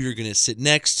out who you're going to sit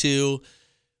next to,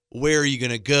 where are you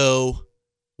going to go.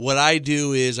 What I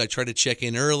do is I try to check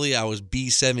in early. I was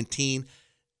B-17.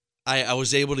 I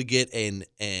was able to get an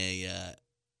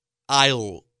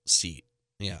aisle seat.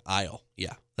 Yeah, aisle.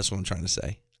 Yeah, that's what I'm trying to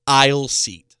say. Aisle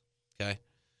seat. Okay.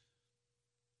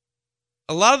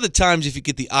 A lot of the times, if you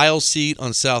get the aisle seat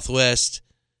on Southwest,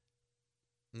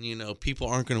 you know, people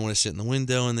aren't going to want to sit in the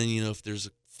window. And then, you know, if there's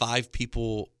 5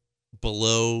 people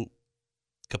below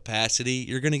capacity,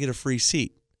 you're going to get a free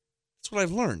seat. That's what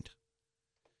I've learned.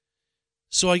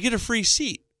 So I get a free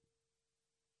seat.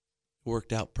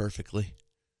 Worked out perfectly.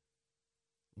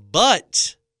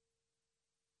 But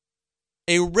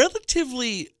a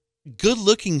relatively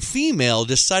good-looking female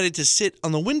decided to sit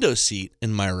on the window seat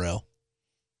in my row.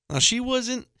 Now, she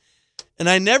wasn't, and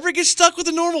I never get stuck with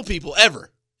the normal people,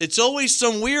 ever. It's always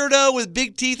some weirdo with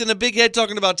big teeth and a big head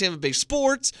talking about Tampa Bay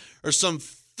sports, or some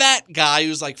fat guy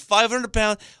who's like 500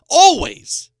 pounds.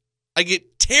 Always. I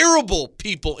get terrible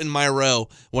people in my row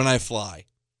when I fly.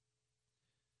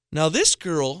 Now, this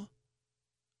girl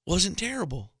wasn't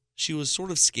terrible. She was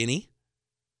sort of skinny.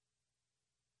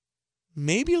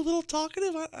 Maybe a little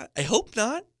talkative. I hope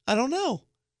not. I don't know.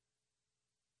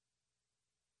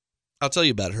 I'll tell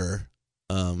you about her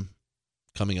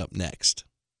coming up next.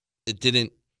 It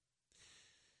didn't.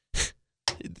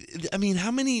 I mean, how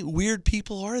many weird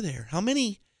people are there? How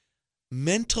many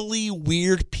mentally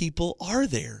weird people are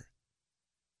there?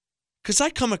 Because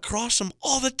I come across them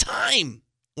all the time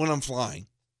when I'm flying.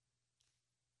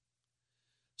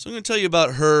 So I'm going to tell you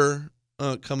about her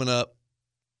coming up.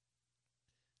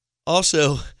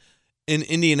 Also, in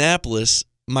Indianapolis,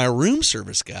 my room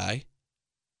service guy,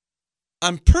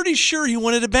 I'm pretty sure he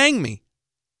wanted to bang me.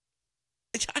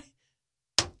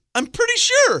 I'm pretty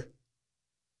sure.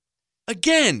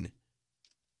 Again,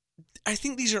 I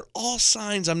think these are all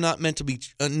signs I'm not meant to be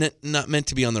not meant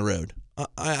to be on the road.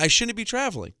 I shouldn't be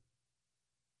traveling.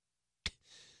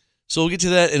 So we'll get to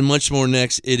that and much more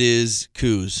next. It is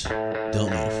Coos.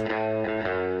 Don't move.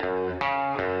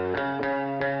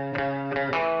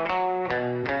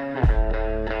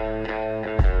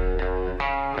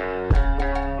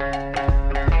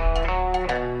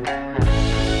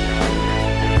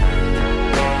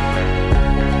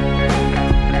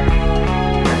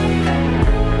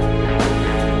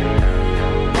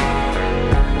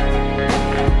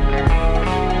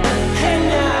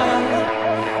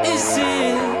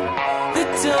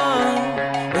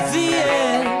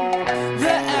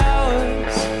 The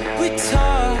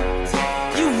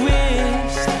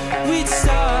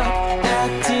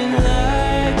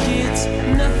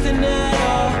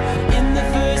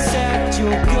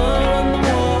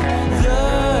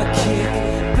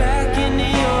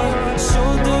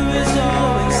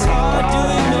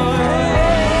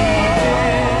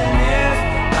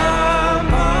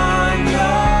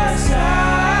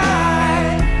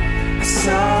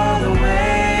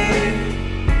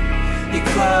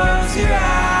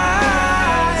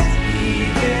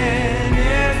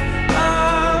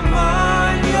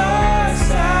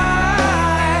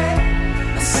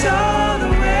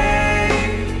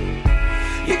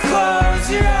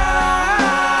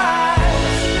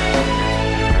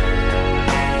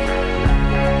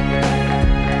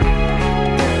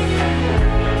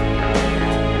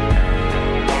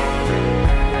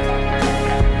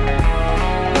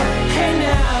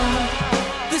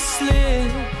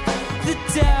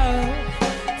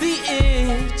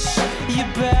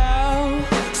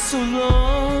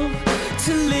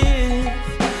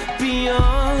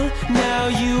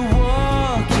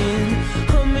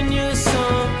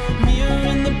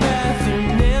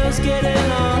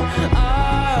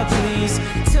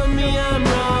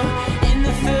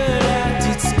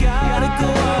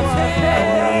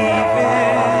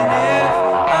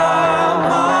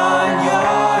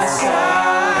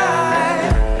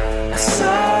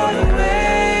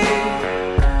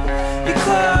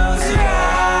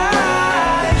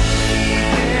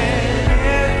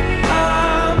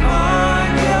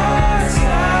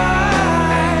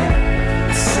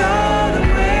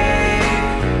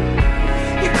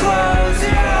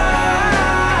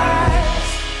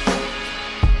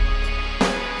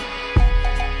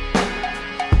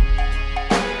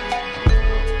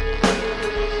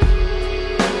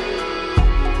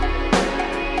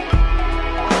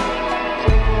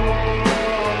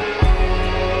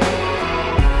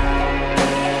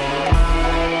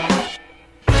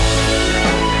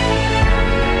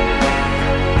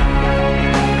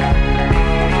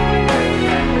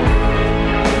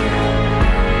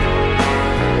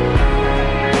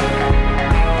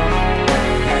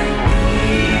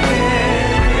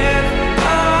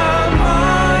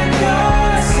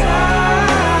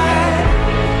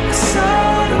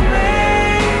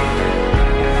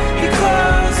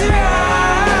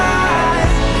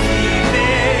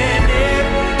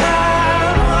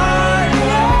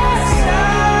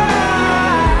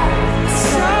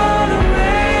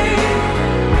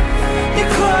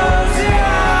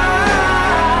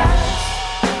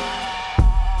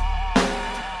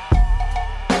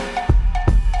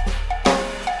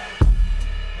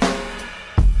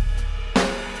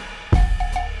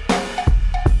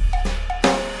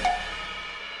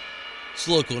It's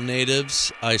local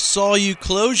natives. I saw you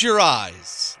close your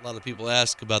eyes. A lot of people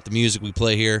ask about the music we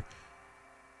play here.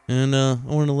 And I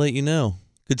want to let you know.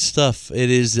 Good stuff.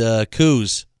 It is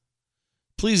Coos.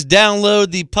 Please download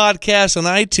the podcast on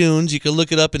iTunes. You can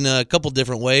look it up in a couple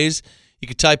different ways. You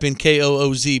can type in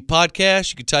KOOZ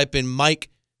podcast. You can type in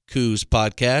Mike Coos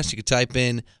podcast. You can type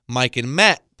in Mike and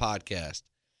Matt podcast.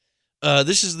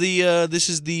 This is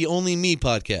the Only Me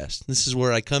podcast. This is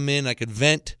where I come in. I could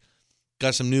vent.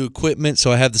 Got some new equipment,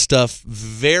 so I have the stuff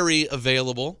very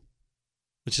available,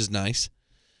 which is nice.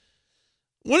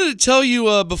 Wanted to tell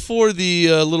you before the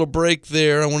little break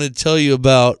there, I wanted to tell you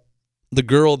about the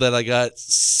girl that I got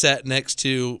sat next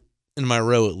to in my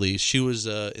row at least. She was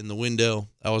in the window.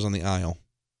 I was on the aisle.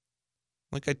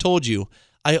 Like I told you,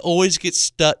 I always get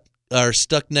stuck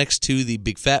next to the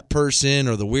big fat person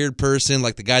or the weird person,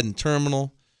 like the guy in the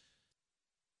terminal,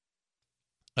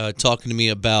 talking to me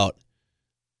about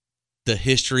the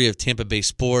history of Tampa Bay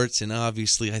sports, and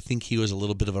obviously I think he was a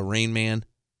little bit of a Rain Man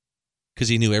because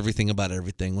he knew everything about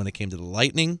everything when it came to the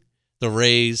Lightning, the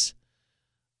Rays,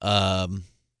 the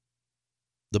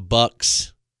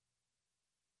Bucks,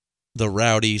 the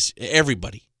Rowdies,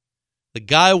 everybody. The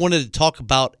guy wanted to talk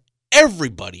about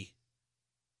everybody,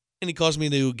 and he caused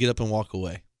me to get up and walk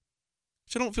away,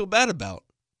 which I don't feel bad about.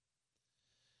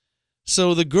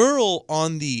 So the girl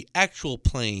on the actual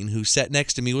plane who sat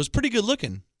next to me was pretty good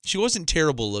looking. She wasn't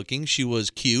terrible looking. She was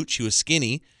cute. She was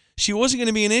skinny. She wasn't going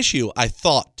to be an issue, I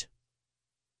thought.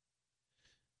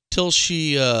 Till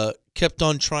she kept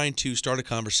on trying to start a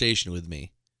conversation with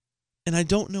me. And I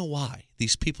don't know why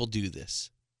these people do this.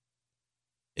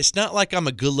 It's not like I'm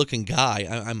a good-looking guy.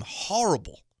 I'm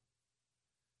horrible.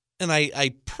 And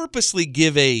I purposely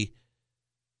give a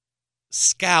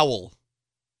scowl,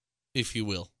 if you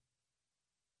will,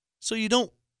 so you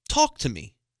don't talk to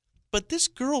me. But this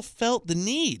girl felt the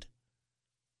need.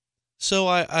 So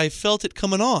I felt it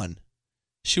coming on.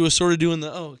 She was sort of doing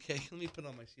okay, let me put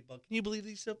on my seatbelt. Can you believe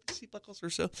these seat buckles or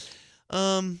so?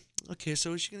 Okay,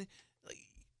 so is she going to...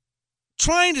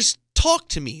 trying to talk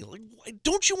to me. Like,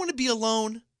 don't you want to be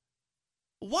alone?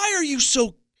 Why are you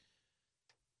so,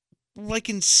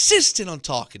 insistent on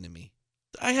talking to me?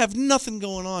 I have nothing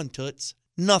going on, Toots.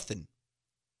 Nothing.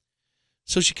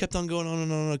 So she kept on going on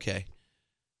and on. Okay.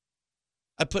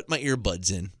 I put my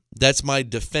earbuds in. That's my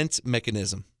defense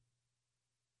mechanism.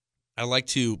 I like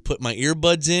to put my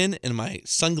earbuds in and my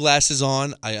sunglasses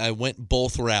on. I went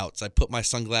both routes. I put my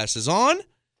sunglasses on,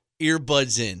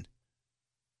 earbuds in.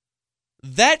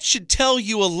 That should tell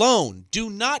you alone. Do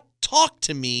not talk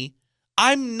to me.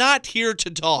 I'm not here to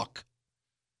talk.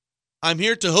 I'm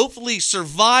here to hopefully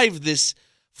survive this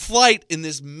flight in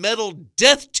this metal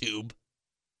death tube,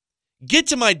 get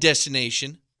to my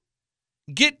destination,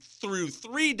 get through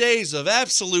 3 days of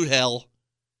absolute hell,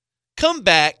 come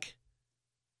back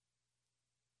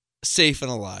safe and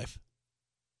alive.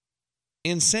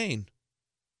 Insane.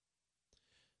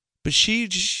 But she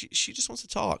just wants to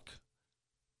talk.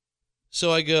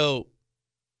 So I go,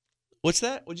 what's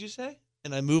that? What'd you say?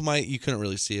 And I moved you couldn't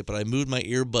really see it, but I moved my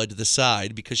earbud to the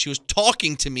side because she was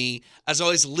talking to me as I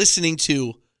was listening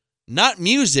to, not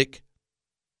music,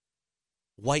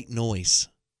 white noise.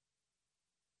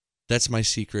 That's my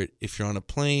secret. If you're on a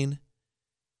plane,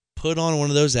 put on one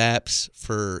of those apps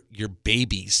for your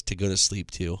babies to go to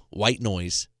sleep to. White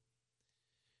noise.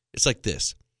 It's like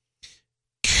this.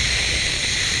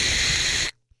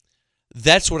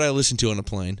 That's what I listen to on a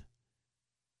plane.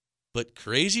 But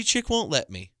Crazy Chick won't let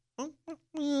me.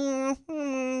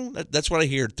 That's what I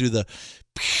hear through the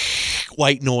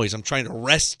white noise I'm trying to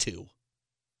rest to.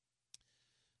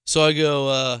 So I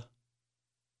go,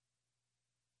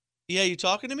 yeah, you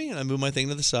talking to me? And I move my thing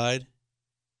to the side.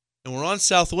 And we're on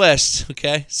Southwest,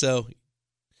 okay? So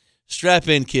strap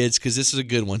in, kids, because this is a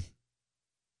good one.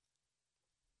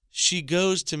 She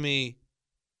goes to me,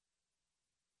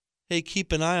 hey,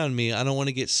 keep an eye on me. I don't want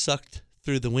to get sucked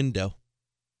through the window.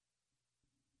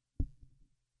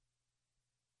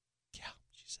 Yeah,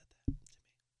 she said that to me.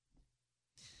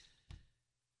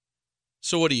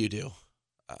 So what do?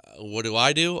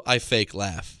 What do? I fake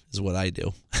laugh is what I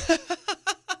do. Come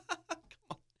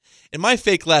on. And my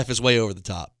fake laugh is way over the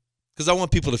top because I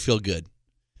want people to feel good.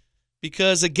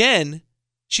 Because, again,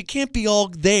 she can't be all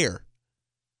there.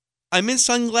 I'm in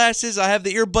sunglasses. I have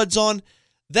the earbuds on.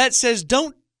 That says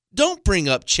don't bring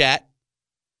up chat.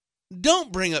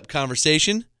 Don't bring up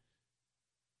conversation.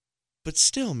 But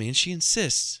still, man, she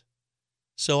insists.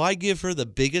 So I give her the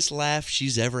biggest laugh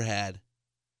she's ever had.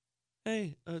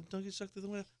 Hey, don't get sucked through the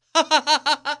window.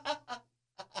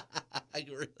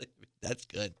 That's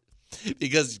good.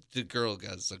 Because the girl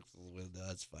got sucked through the window.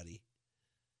 That's funny.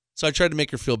 So I tried to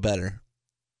make her feel better.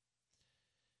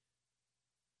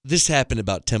 This happened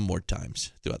about 10 more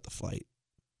times throughout the flight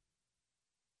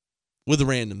with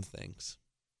random things.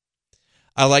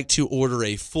 I like to order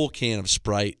a full can of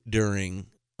Sprite during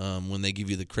when they give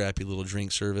you the crappy little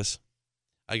drink service.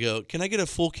 I go, can I get a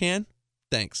full can?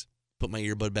 Thanks. Put my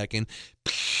earbud back in.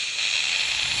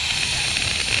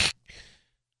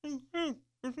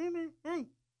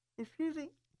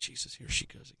 Jesus, here she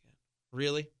goes again.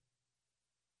 Really?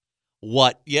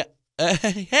 What? Yeah.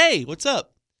 Hey, what's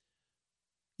up?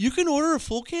 You can order a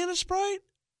full can of Sprite?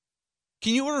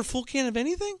 Can you order a full can of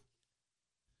anything?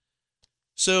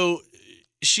 So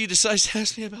she decides to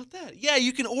ask me about that. Yeah,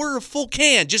 you can order a full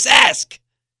can. Just ask.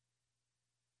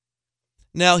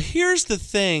 Now, here's the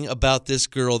thing about this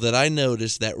girl that I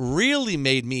noticed that really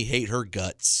made me hate her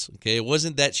guts. Okay, it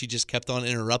wasn't that she just kept on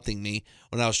interrupting me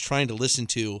when I was trying to listen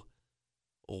to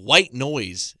white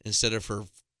noise instead of her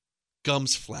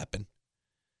gums flapping.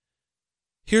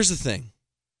 Here's the thing.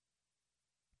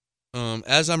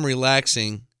 As I'm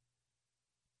relaxing,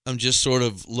 I'm just sort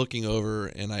of looking over,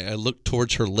 and I look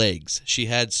towards her legs. She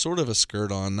had sort of a skirt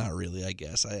on, not really, I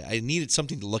guess. I needed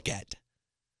something to look at.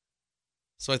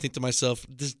 So I think to myself,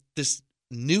 this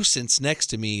nuisance next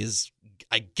to me is,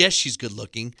 I guess she's good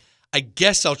looking. I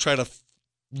guess I'll try to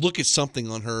look at something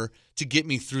on her to get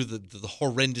me through the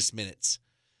horrendous minutes.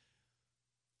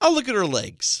 I'll look at her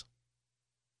legs.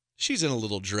 She's in a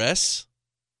little dress.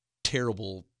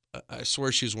 Terrible. I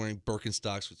swear she was wearing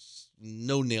Birkenstocks with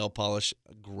no nail polish.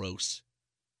 Gross.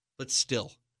 But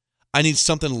still, I need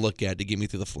something to look at to get me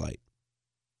through the flight.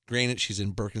 Granted, she's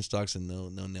in Birkenstocks and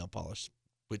no nail polish,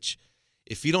 which,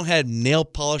 if you don't have nail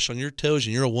polish on your toes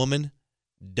and you're a woman,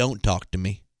 don't talk to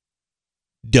me.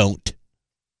 Don't.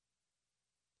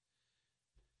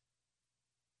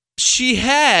 She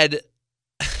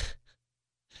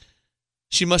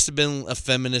must have been a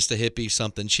feminist, a hippie,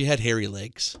 something. She had hairy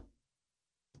legs.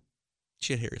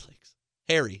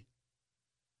 Hairy.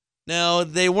 Now,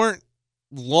 they weren't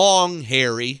long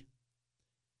hairy,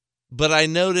 but I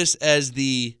noticed as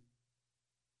the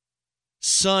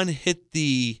sun hit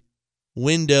the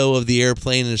window of the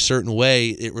airplane in a certain way,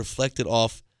 it reflected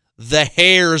off the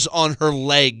hairs on her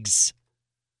legs.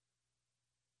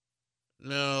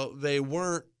 No, they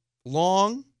weren't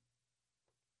long.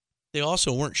 They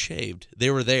also weren't shaved.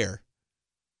 They were there.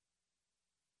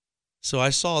 So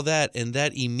I saw that, and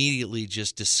that immediately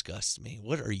just disgusts me.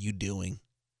 What are you doing?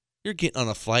 You're getting on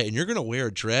a flight, and you're going to wear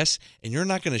a dress, and you're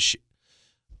not going to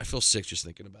I feel sick just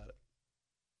thinking about it.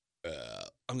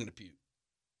 I'm going to puke.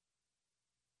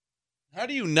 How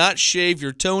do you not shave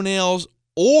your toenails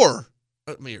or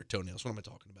your toenails? What am I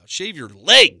talking about? Shave your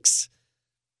legs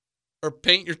or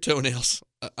paint your toenails.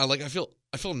 I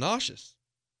feel nauseous.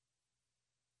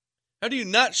 How do you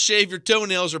not shave your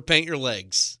toenails or paint your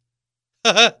legs?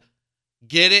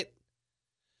 Get it?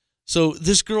 So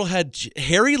this girl had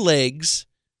hairy legs,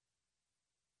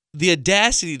 the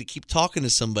audacity to keep talking to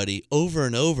somebody over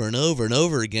and over and over and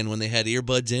over again when they had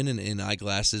earbuds in and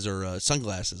eyeglasses or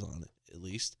sunglasses on, at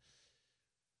least.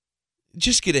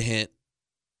 Just get a hint.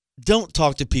 Don't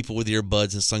talk to people with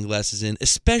earbuds and sunglasses in,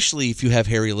 especially if you have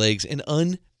hairy legs and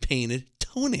unpainted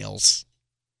toenails.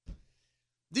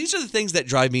 These are the things that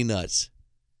drive me nuts.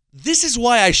 This is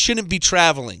why I shouldn't be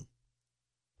traveling.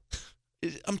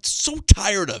 I'm so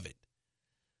tired of it.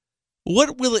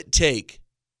 What will it take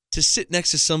to sit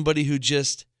next to somebody who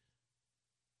just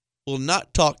will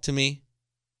not talk to me,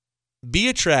 be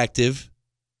attractive,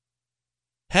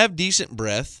 have decent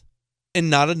breath, and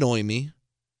not annoy me,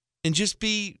 and just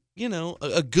be,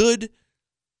 a good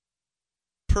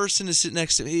person to sit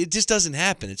next to me? It just doesn't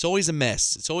happen. It's always a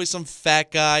mess. It's always some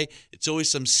fat guy. It's always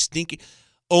some stinky.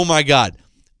 Oh, my God.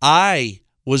 I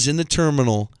was in the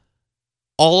terminal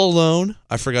all alone.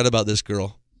 I forgot about this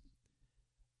girl.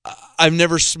 I've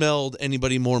never smelled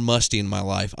anybody more musty in my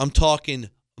life. I'm talking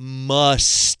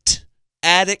must.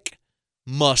 Attic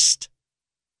must.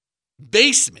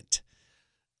 Basement.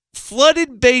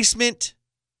 Flooded basement.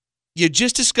 You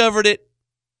just discovered it.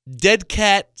 Dead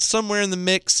cat somewhere in the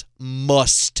mix.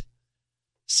 Must.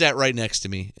 Sat right next to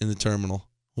me in the terminal.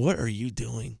 What are you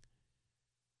doing?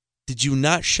 Did you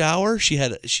not shower?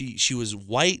 She was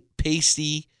white,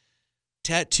 pasty,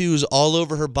 tattoos all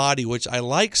over her body, which I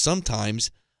like sometimes,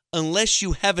 unless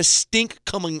you have a stink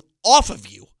coming off of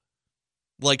you,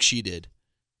 like she did.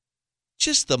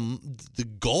 Just the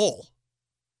gall.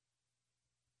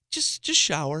 Just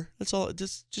shower. That's all.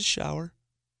 Just shower.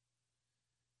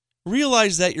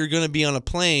 Realize that you're going to be on a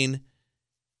plane.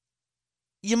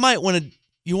 You might want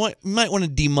to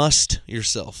demust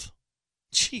yourself.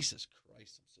 Jesus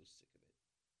Christ, I'm so sick of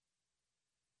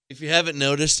it. If you haven't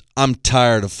noticed, I'm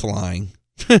tired of flying.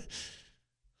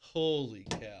 Holy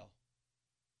cow.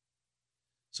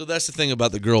 So that's the thing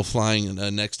about the girl flying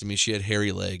next to me. She had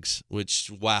hairy legs, which,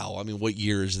 wow. I mean, what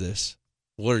year is this?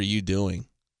 What are you doing?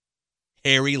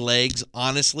 Hairy legs,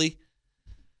 honestly?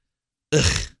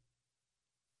 Ugh.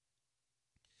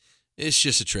 It's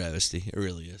just a travesty. It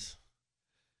really is.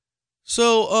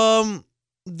 So,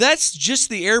 that's just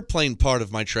the airplane part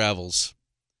of my travels.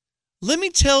 Let me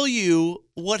tell you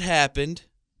what happened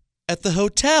at the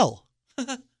hotel.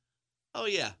 Oh,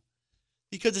 yeah.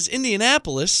 Because it's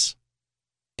Indianapolis,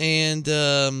 and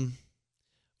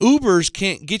Ubers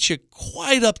can't get you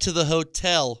quite up to the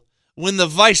hotel when the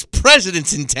vice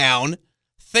president's in town.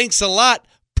 Thanks a lot,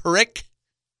 prick.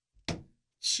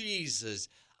 Jesus.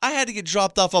 I had to get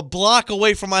dropped off a block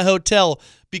away from my hotel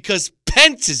because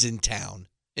Pence is in town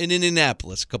in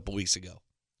Indianapolis a couple weeks ago.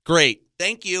 Great.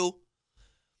 Thank you.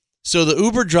 So the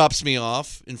Uber drops me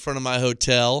off in front of my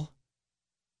hotel,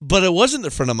 but it wasn't the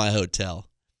front of my hotel.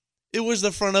 It was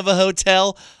the front of a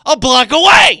hotel a block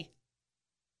away.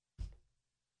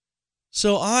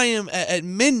 So I am at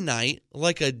midnight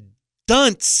like a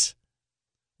dunce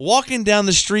walking down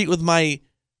the street with my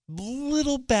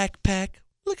little backpack.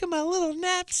 Look at my little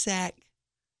knapsack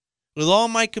with all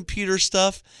my computer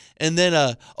stuff and then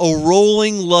a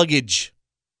rolling luggage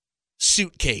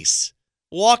suitcase.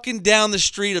 Walking down the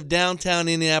street of downtown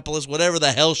Indianapolis, whatever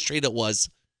the hell street it was.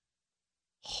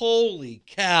 Holy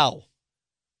cow.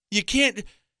 You can't.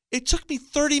 It took me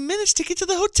 30 minutes to get to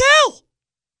the hotel.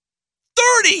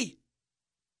 30!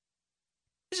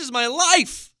 This is my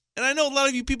life. And I know a lot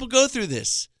of you people go through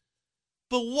this.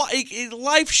 But why?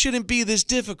 Life shouldn't be this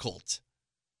difficult.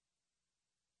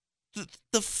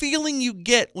 The feeling you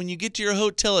get when you get to your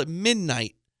hotel at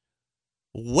midnight,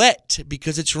 wet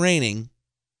because it's raining,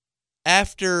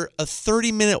 after a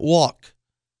 30-minute walk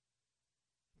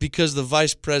because the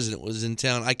vice president was in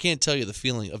town, I can't tell you the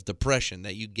feeling of depression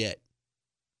that you get.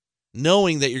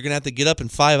 Knowing that you're going to have to get up in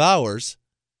 5 hours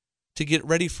to get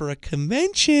ready for a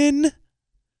convention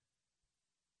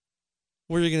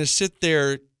where you're going to sit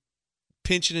there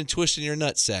pinching and twisting your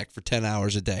nutsack for 10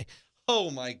 hours a day. Oh,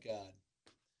 my God.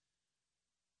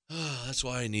 Oh, that's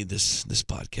why I need this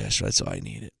podcast. That's why I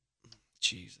need it.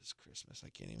 Jesus Christmas. I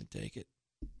can't even take it.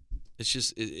 It's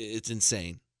just, it's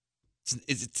insane.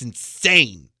 It's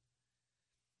insane.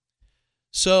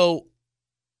 So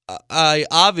I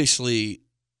obviously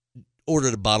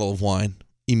ordered a bottle of wine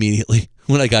immediately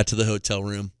when I got to the hotel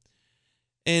room.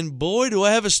 And boy, do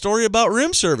I have a story about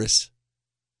room service.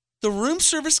 The room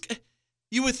service,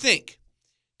 you would think,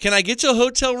 can I get to a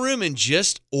hotel room and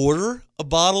just order a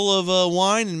bottle of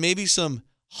wine and maybe some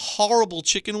horrible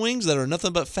chicken wings that are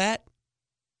nothing but fat?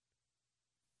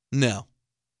 No.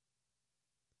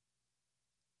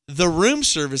 The room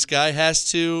service guy has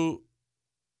to,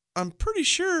 I'm pretty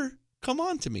sure, come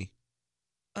on to me.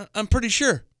 I'm pretty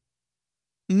sure.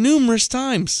 Numerous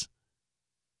times.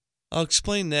 I'll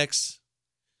explain next.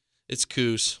 It's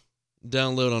Coos.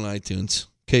 Download on iTunes.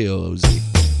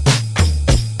 KOOZ.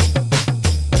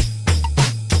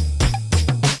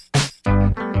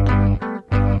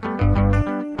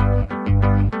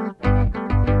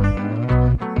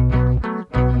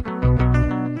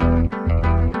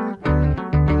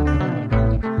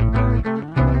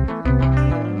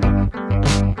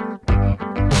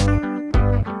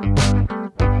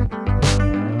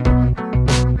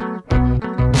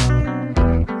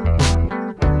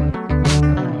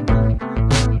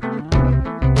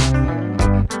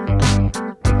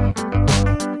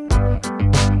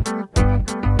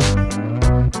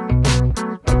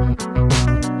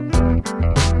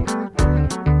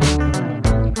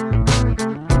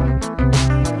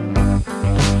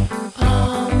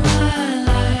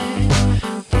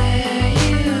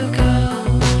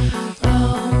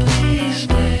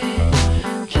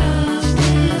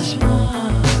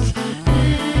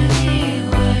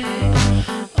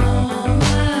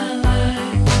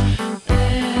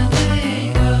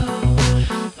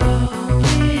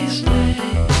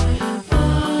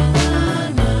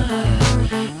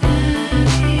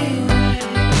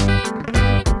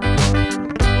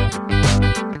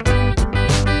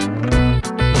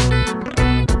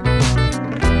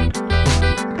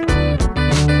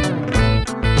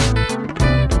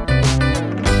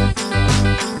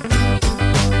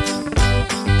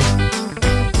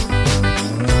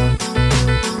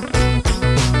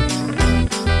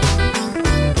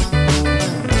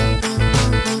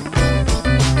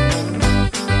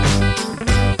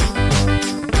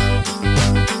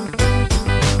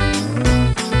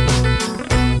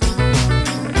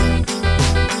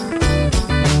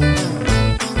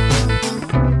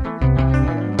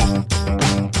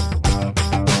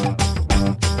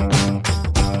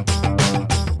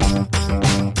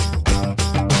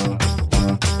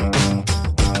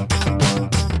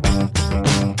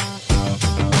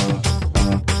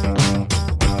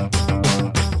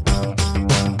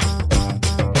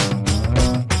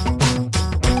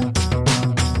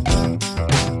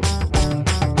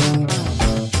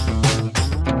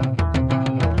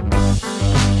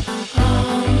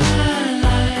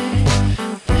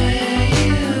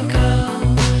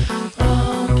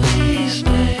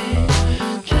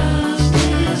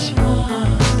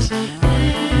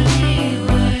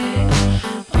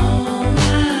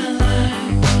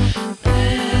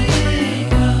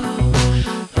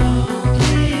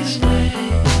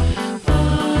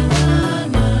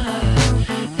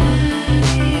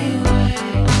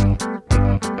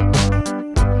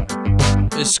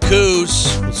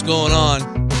 Coos. What's going on?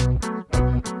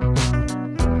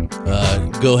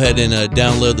 Go ahead and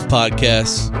download the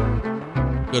podcast.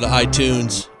 Go to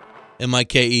iTunes,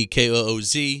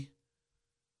 MikeKooz,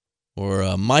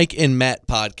 or Mike and Matt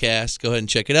podcast. Go ahead and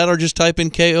check it out, or just type in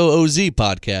KOOZ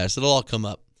podcast. It'll all come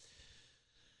up.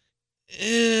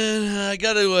 And I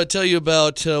got to tell you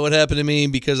about what happened to me,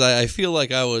 because I feel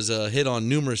like I was hit on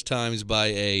numerous times by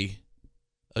a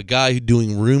guy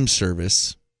doing room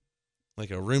service, like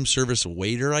a room service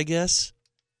waiter, I guess.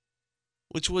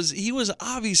 He was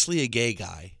obviously a gay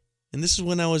guy. And this is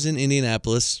when I was in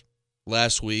Indianapolis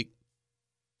last week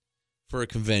for a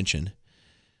convention.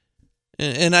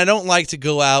 And I don't like to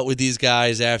go out with these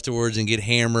guys afterwards and get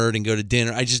hammered and go to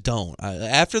dinner. I just don't.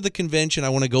 After the convention, I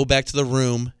want to go back to the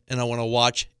room and I want to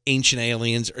watch Ancient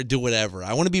Aliens or do whatever.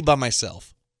 I want to be by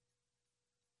myself.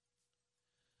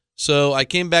 So I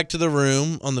came back to the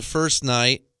room on the first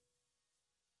night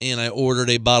and I ordered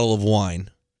a bottle of wine.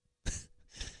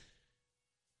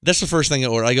 That's the first thing I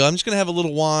ordered. I go, I'm just going to have a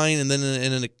little wine, and then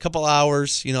in a couple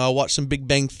hours, I'll watch some Big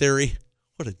Bang Theory.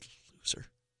 What a loser.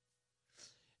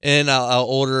 And I'll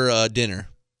order dinner.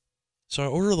 So I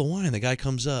order the wine. The guy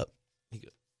comes up. He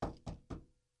goes,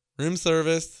 room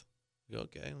service. I go,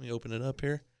 okay, let me open it up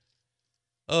here.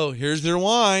 Oh, here's your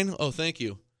wine. Oh, thank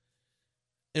you.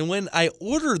 And when I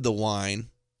ordered the wine,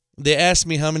 they asked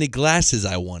me how many glasses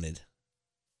I wanted.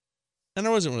 And I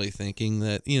wasn't really thinking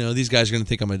that, these guys are going to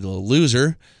think I'm a little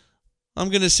loser. I'm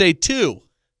going to say 2,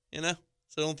 so I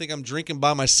don't think I'm drinking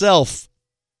by myself.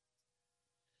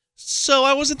 So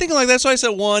I wasn't thinking like that, so I said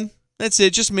 1. That's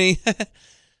it, just me.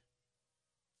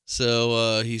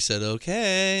 So he said,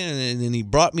 okay, and then he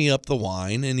brought me up the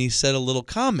wine, and he said a little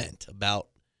comment about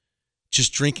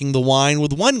just drinking the wine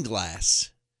with 1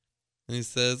 glass. And he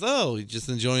says, oh, you're just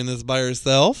enjoying this by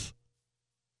yourself?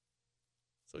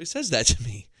 So he says that to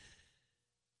me.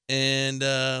 And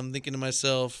I'm thinking to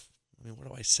myself, what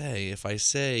do I say? If I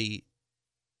say,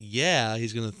 yeah,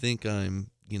 he's going to think I'm,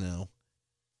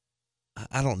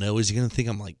 I don't know. Is he going to think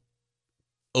I'm like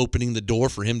opening the door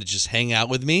for him to just hang out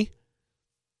with me?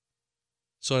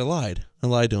 So I lied. I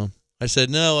lied to him. I said,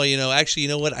 no, actually, you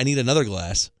know what? I need another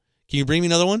glass. Can you bring me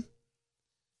another one?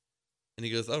 And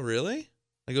he goes, oh, really?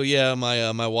 I go, yeah,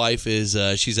 my wife is,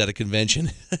 she's at a convention,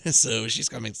 so she's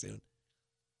coming soon.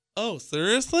 Oh,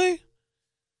 seriously?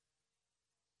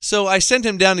 So I sent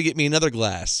him down to get me another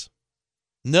glass,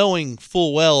 knowing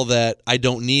full well that I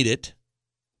don't need it.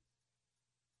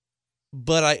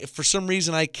 But for some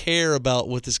reason, I care about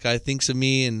what this guy thinks of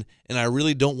me, and I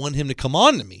really don't want him to come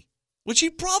on to me, which he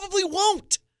probably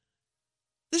won't.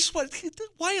 This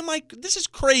is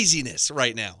craziness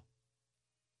right now.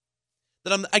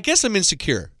 I guess I'm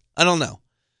insecure. I don't know.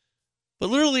 But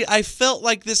literally, I felt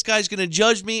like this guy's going to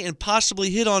judge me and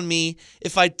possibly hit on me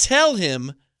if I tell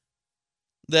him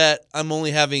that I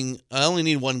only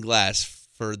need 1 glass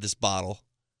for this bottle.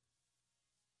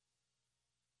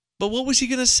 But what was he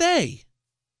going to say?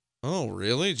 Oh,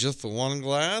 really? Just the 1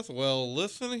 glass? Well,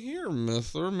 listen here,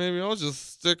 mister. Maybe I'll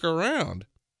just stick around.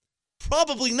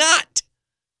 Probably not.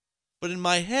 But in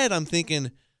my head, I'm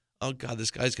thinking, oh, God,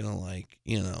 this guy's going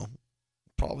to,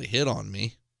 probably hit on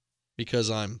me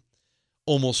because I'm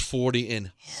almost 40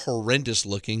 and horrendous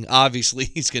looking. Obviously,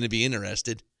 he's going to be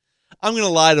interested. I'm going to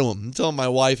lie to him and tell him my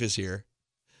wife is here.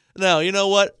 Now, you know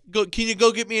what? Can you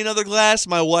go get me another glass?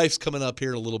 My wife's coming up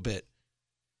here in a little bit.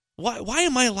 Why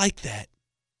am I like that?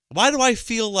 Why do I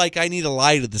feel like I need to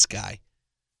lie to this guy?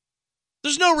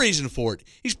 There's no reason for it.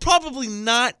 He's probably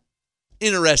not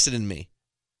interested in me.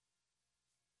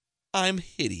 I'm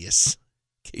hideous.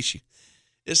 In case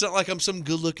it's not like I'm some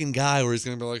good-looking guy where he's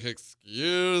going to be like,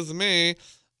 excuse me,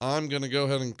 I'm going to go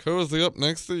ahead and cozy up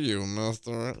next to you,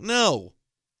 mister. No.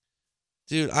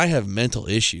 Dude, I have mental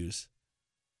issues.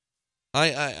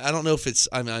 I don't know if it's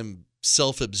I'm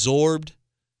self-absorbed,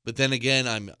 but then again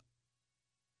I'm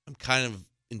kind of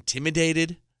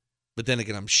intimidated, but then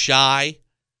again I'm shy.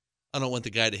 I don't want the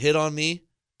guy to hit on me,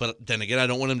 but then again I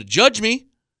don't want him to judge me.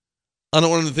 I don't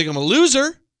want him to think I'm a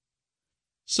loser.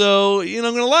 So, I'm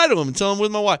going to lie to him and tell him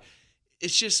with my wife.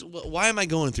 It's just, why am I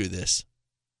going through this?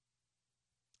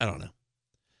 I don't know.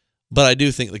 But I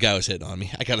do think the guy was hitting on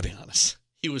me. I got to be honest.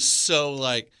 He was so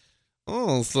like,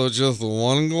 oh, so just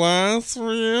 1 glass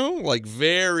for you? Like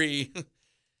very,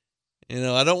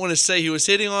 I don't want to say he was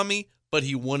hitting on me, but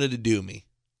he wanted to do me.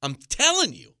 I'm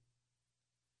telling you.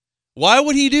 Why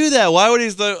would he do that? Why would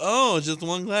he say, oh, just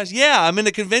 1 glass? Yeah, I'm in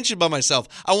a convention by myself.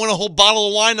 I want a whole bottle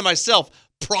of wine to myself.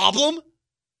 Problem?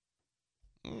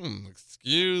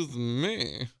 Excuse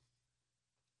me.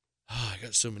 Oh, I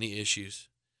got so many issues.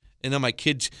 And now my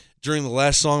kids, during the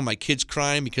last song, my kid's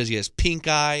crying because he has pink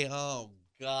eye. Oh,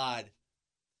 God.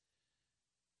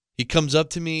 He comes up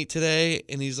to me today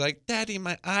and he's like, Daddy,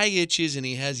 my eye itches, and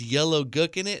he has yellow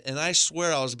gook in it. And I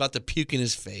swear I was about to puke in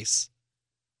his face.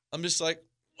 I'm just like,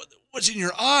 what's in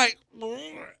your eye? I'm going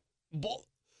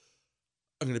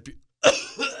to puke. I'm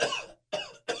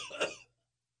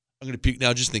going to puke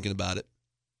now just thinking about it.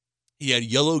 He had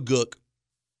yellow gook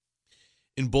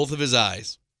in both of his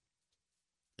eyes.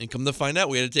 And come to find out,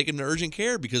 we had to take him to urgent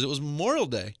care because it was Memorial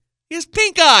Day. He has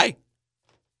pink eye.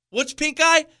 What's pink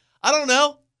eye? I don't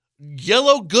know.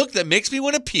 Yellow gook that makes me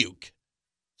want to puke.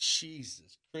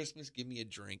 Jesus, Christmas, give me a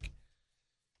drink.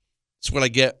 That's what I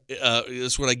get.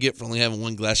 That's what I get for only having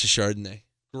one glass of Chardonnay.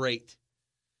 Great.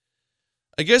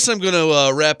 I guess I'm going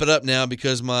to wrap it up now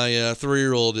because my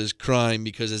 3-year-old is crying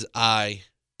because his eye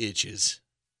itches.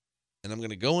 And I'm going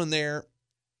to go in there.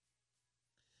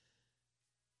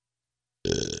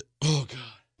 Oh,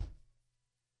 God.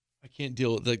 I can't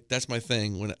deal with that's my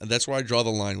thing. That's where I draw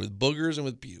the line with boogers and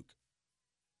with puke.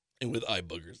 And with eye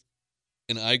boogers.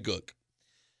 And eye gook.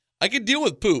 I could deal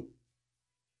with poop.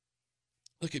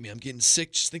 Look at me. I'm getting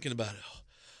sick just thinking about it.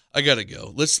 I got to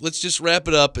go. Let's just wrap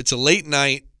it up. It's a late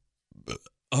night.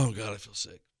 Oh, God, I feel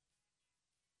sick.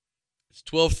 It's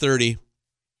 12:30.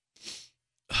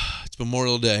 It's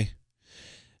Memorial Day.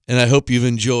 And I hope you've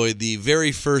enjoyed the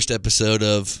very first episode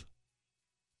of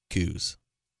Coos.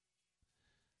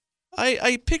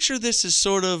 I picture this as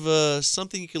sort of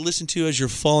something you can listen to as you're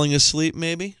falling asleep,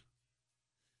 maybe.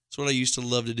 That's what I used to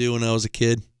love to do when I was a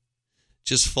kid.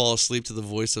 Just fall asleep to the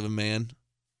voice of a man.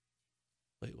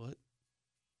 Wait, what?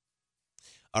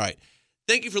 All right.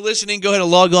 Thank you for listening. Go ahead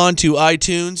and log on to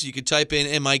iTunes. You can type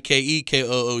in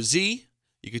MikeKooz.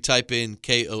 You could type in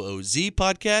KOOZ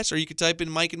podcast, or you could type in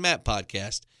Mike and Matt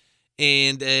podcast,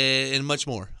 and much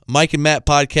more. Mike and Matt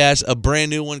podcast, a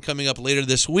brand new one coming up later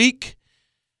this week.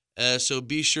 So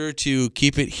be sure to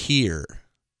keep it here.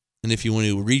 And if you want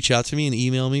to reach out to me and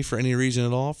email me for any reason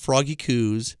at all,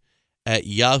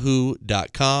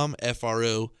 froggycooz@yahoo.com,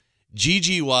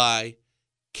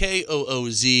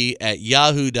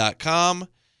 FROGGYKOOZ@yahoo.com.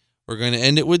 We're going to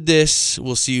end it with this.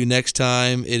 We'll see you next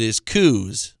time. It is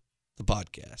Coos, the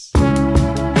podcast.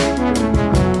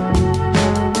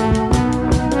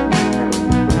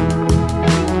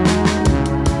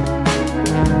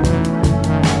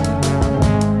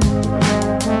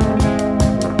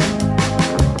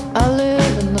 I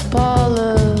live in the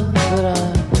parlor, but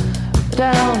I'm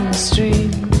down the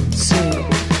street. See,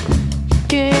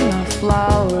 picking our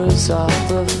flowers off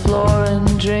the floor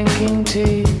and drinking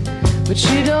tea. But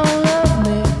she don't love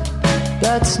me,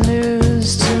 that's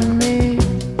news to me.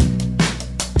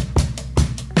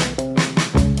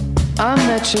 I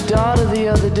met your daughter the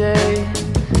other day,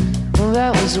 well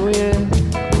that was weird.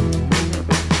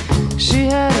 She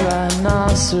had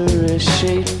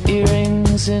rhinoceros-shaped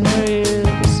earrings in her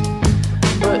ears.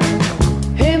 But,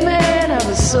 hey man, have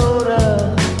a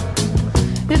soda,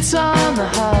 it's on the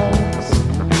house.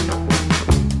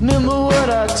 Remember what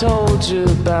I told you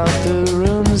about the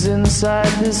rooms inside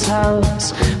this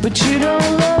house? But you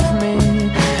don't love me,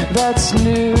 that's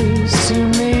news to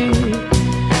me.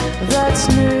 That's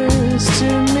news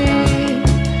to me.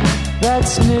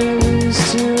 That's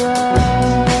news to me.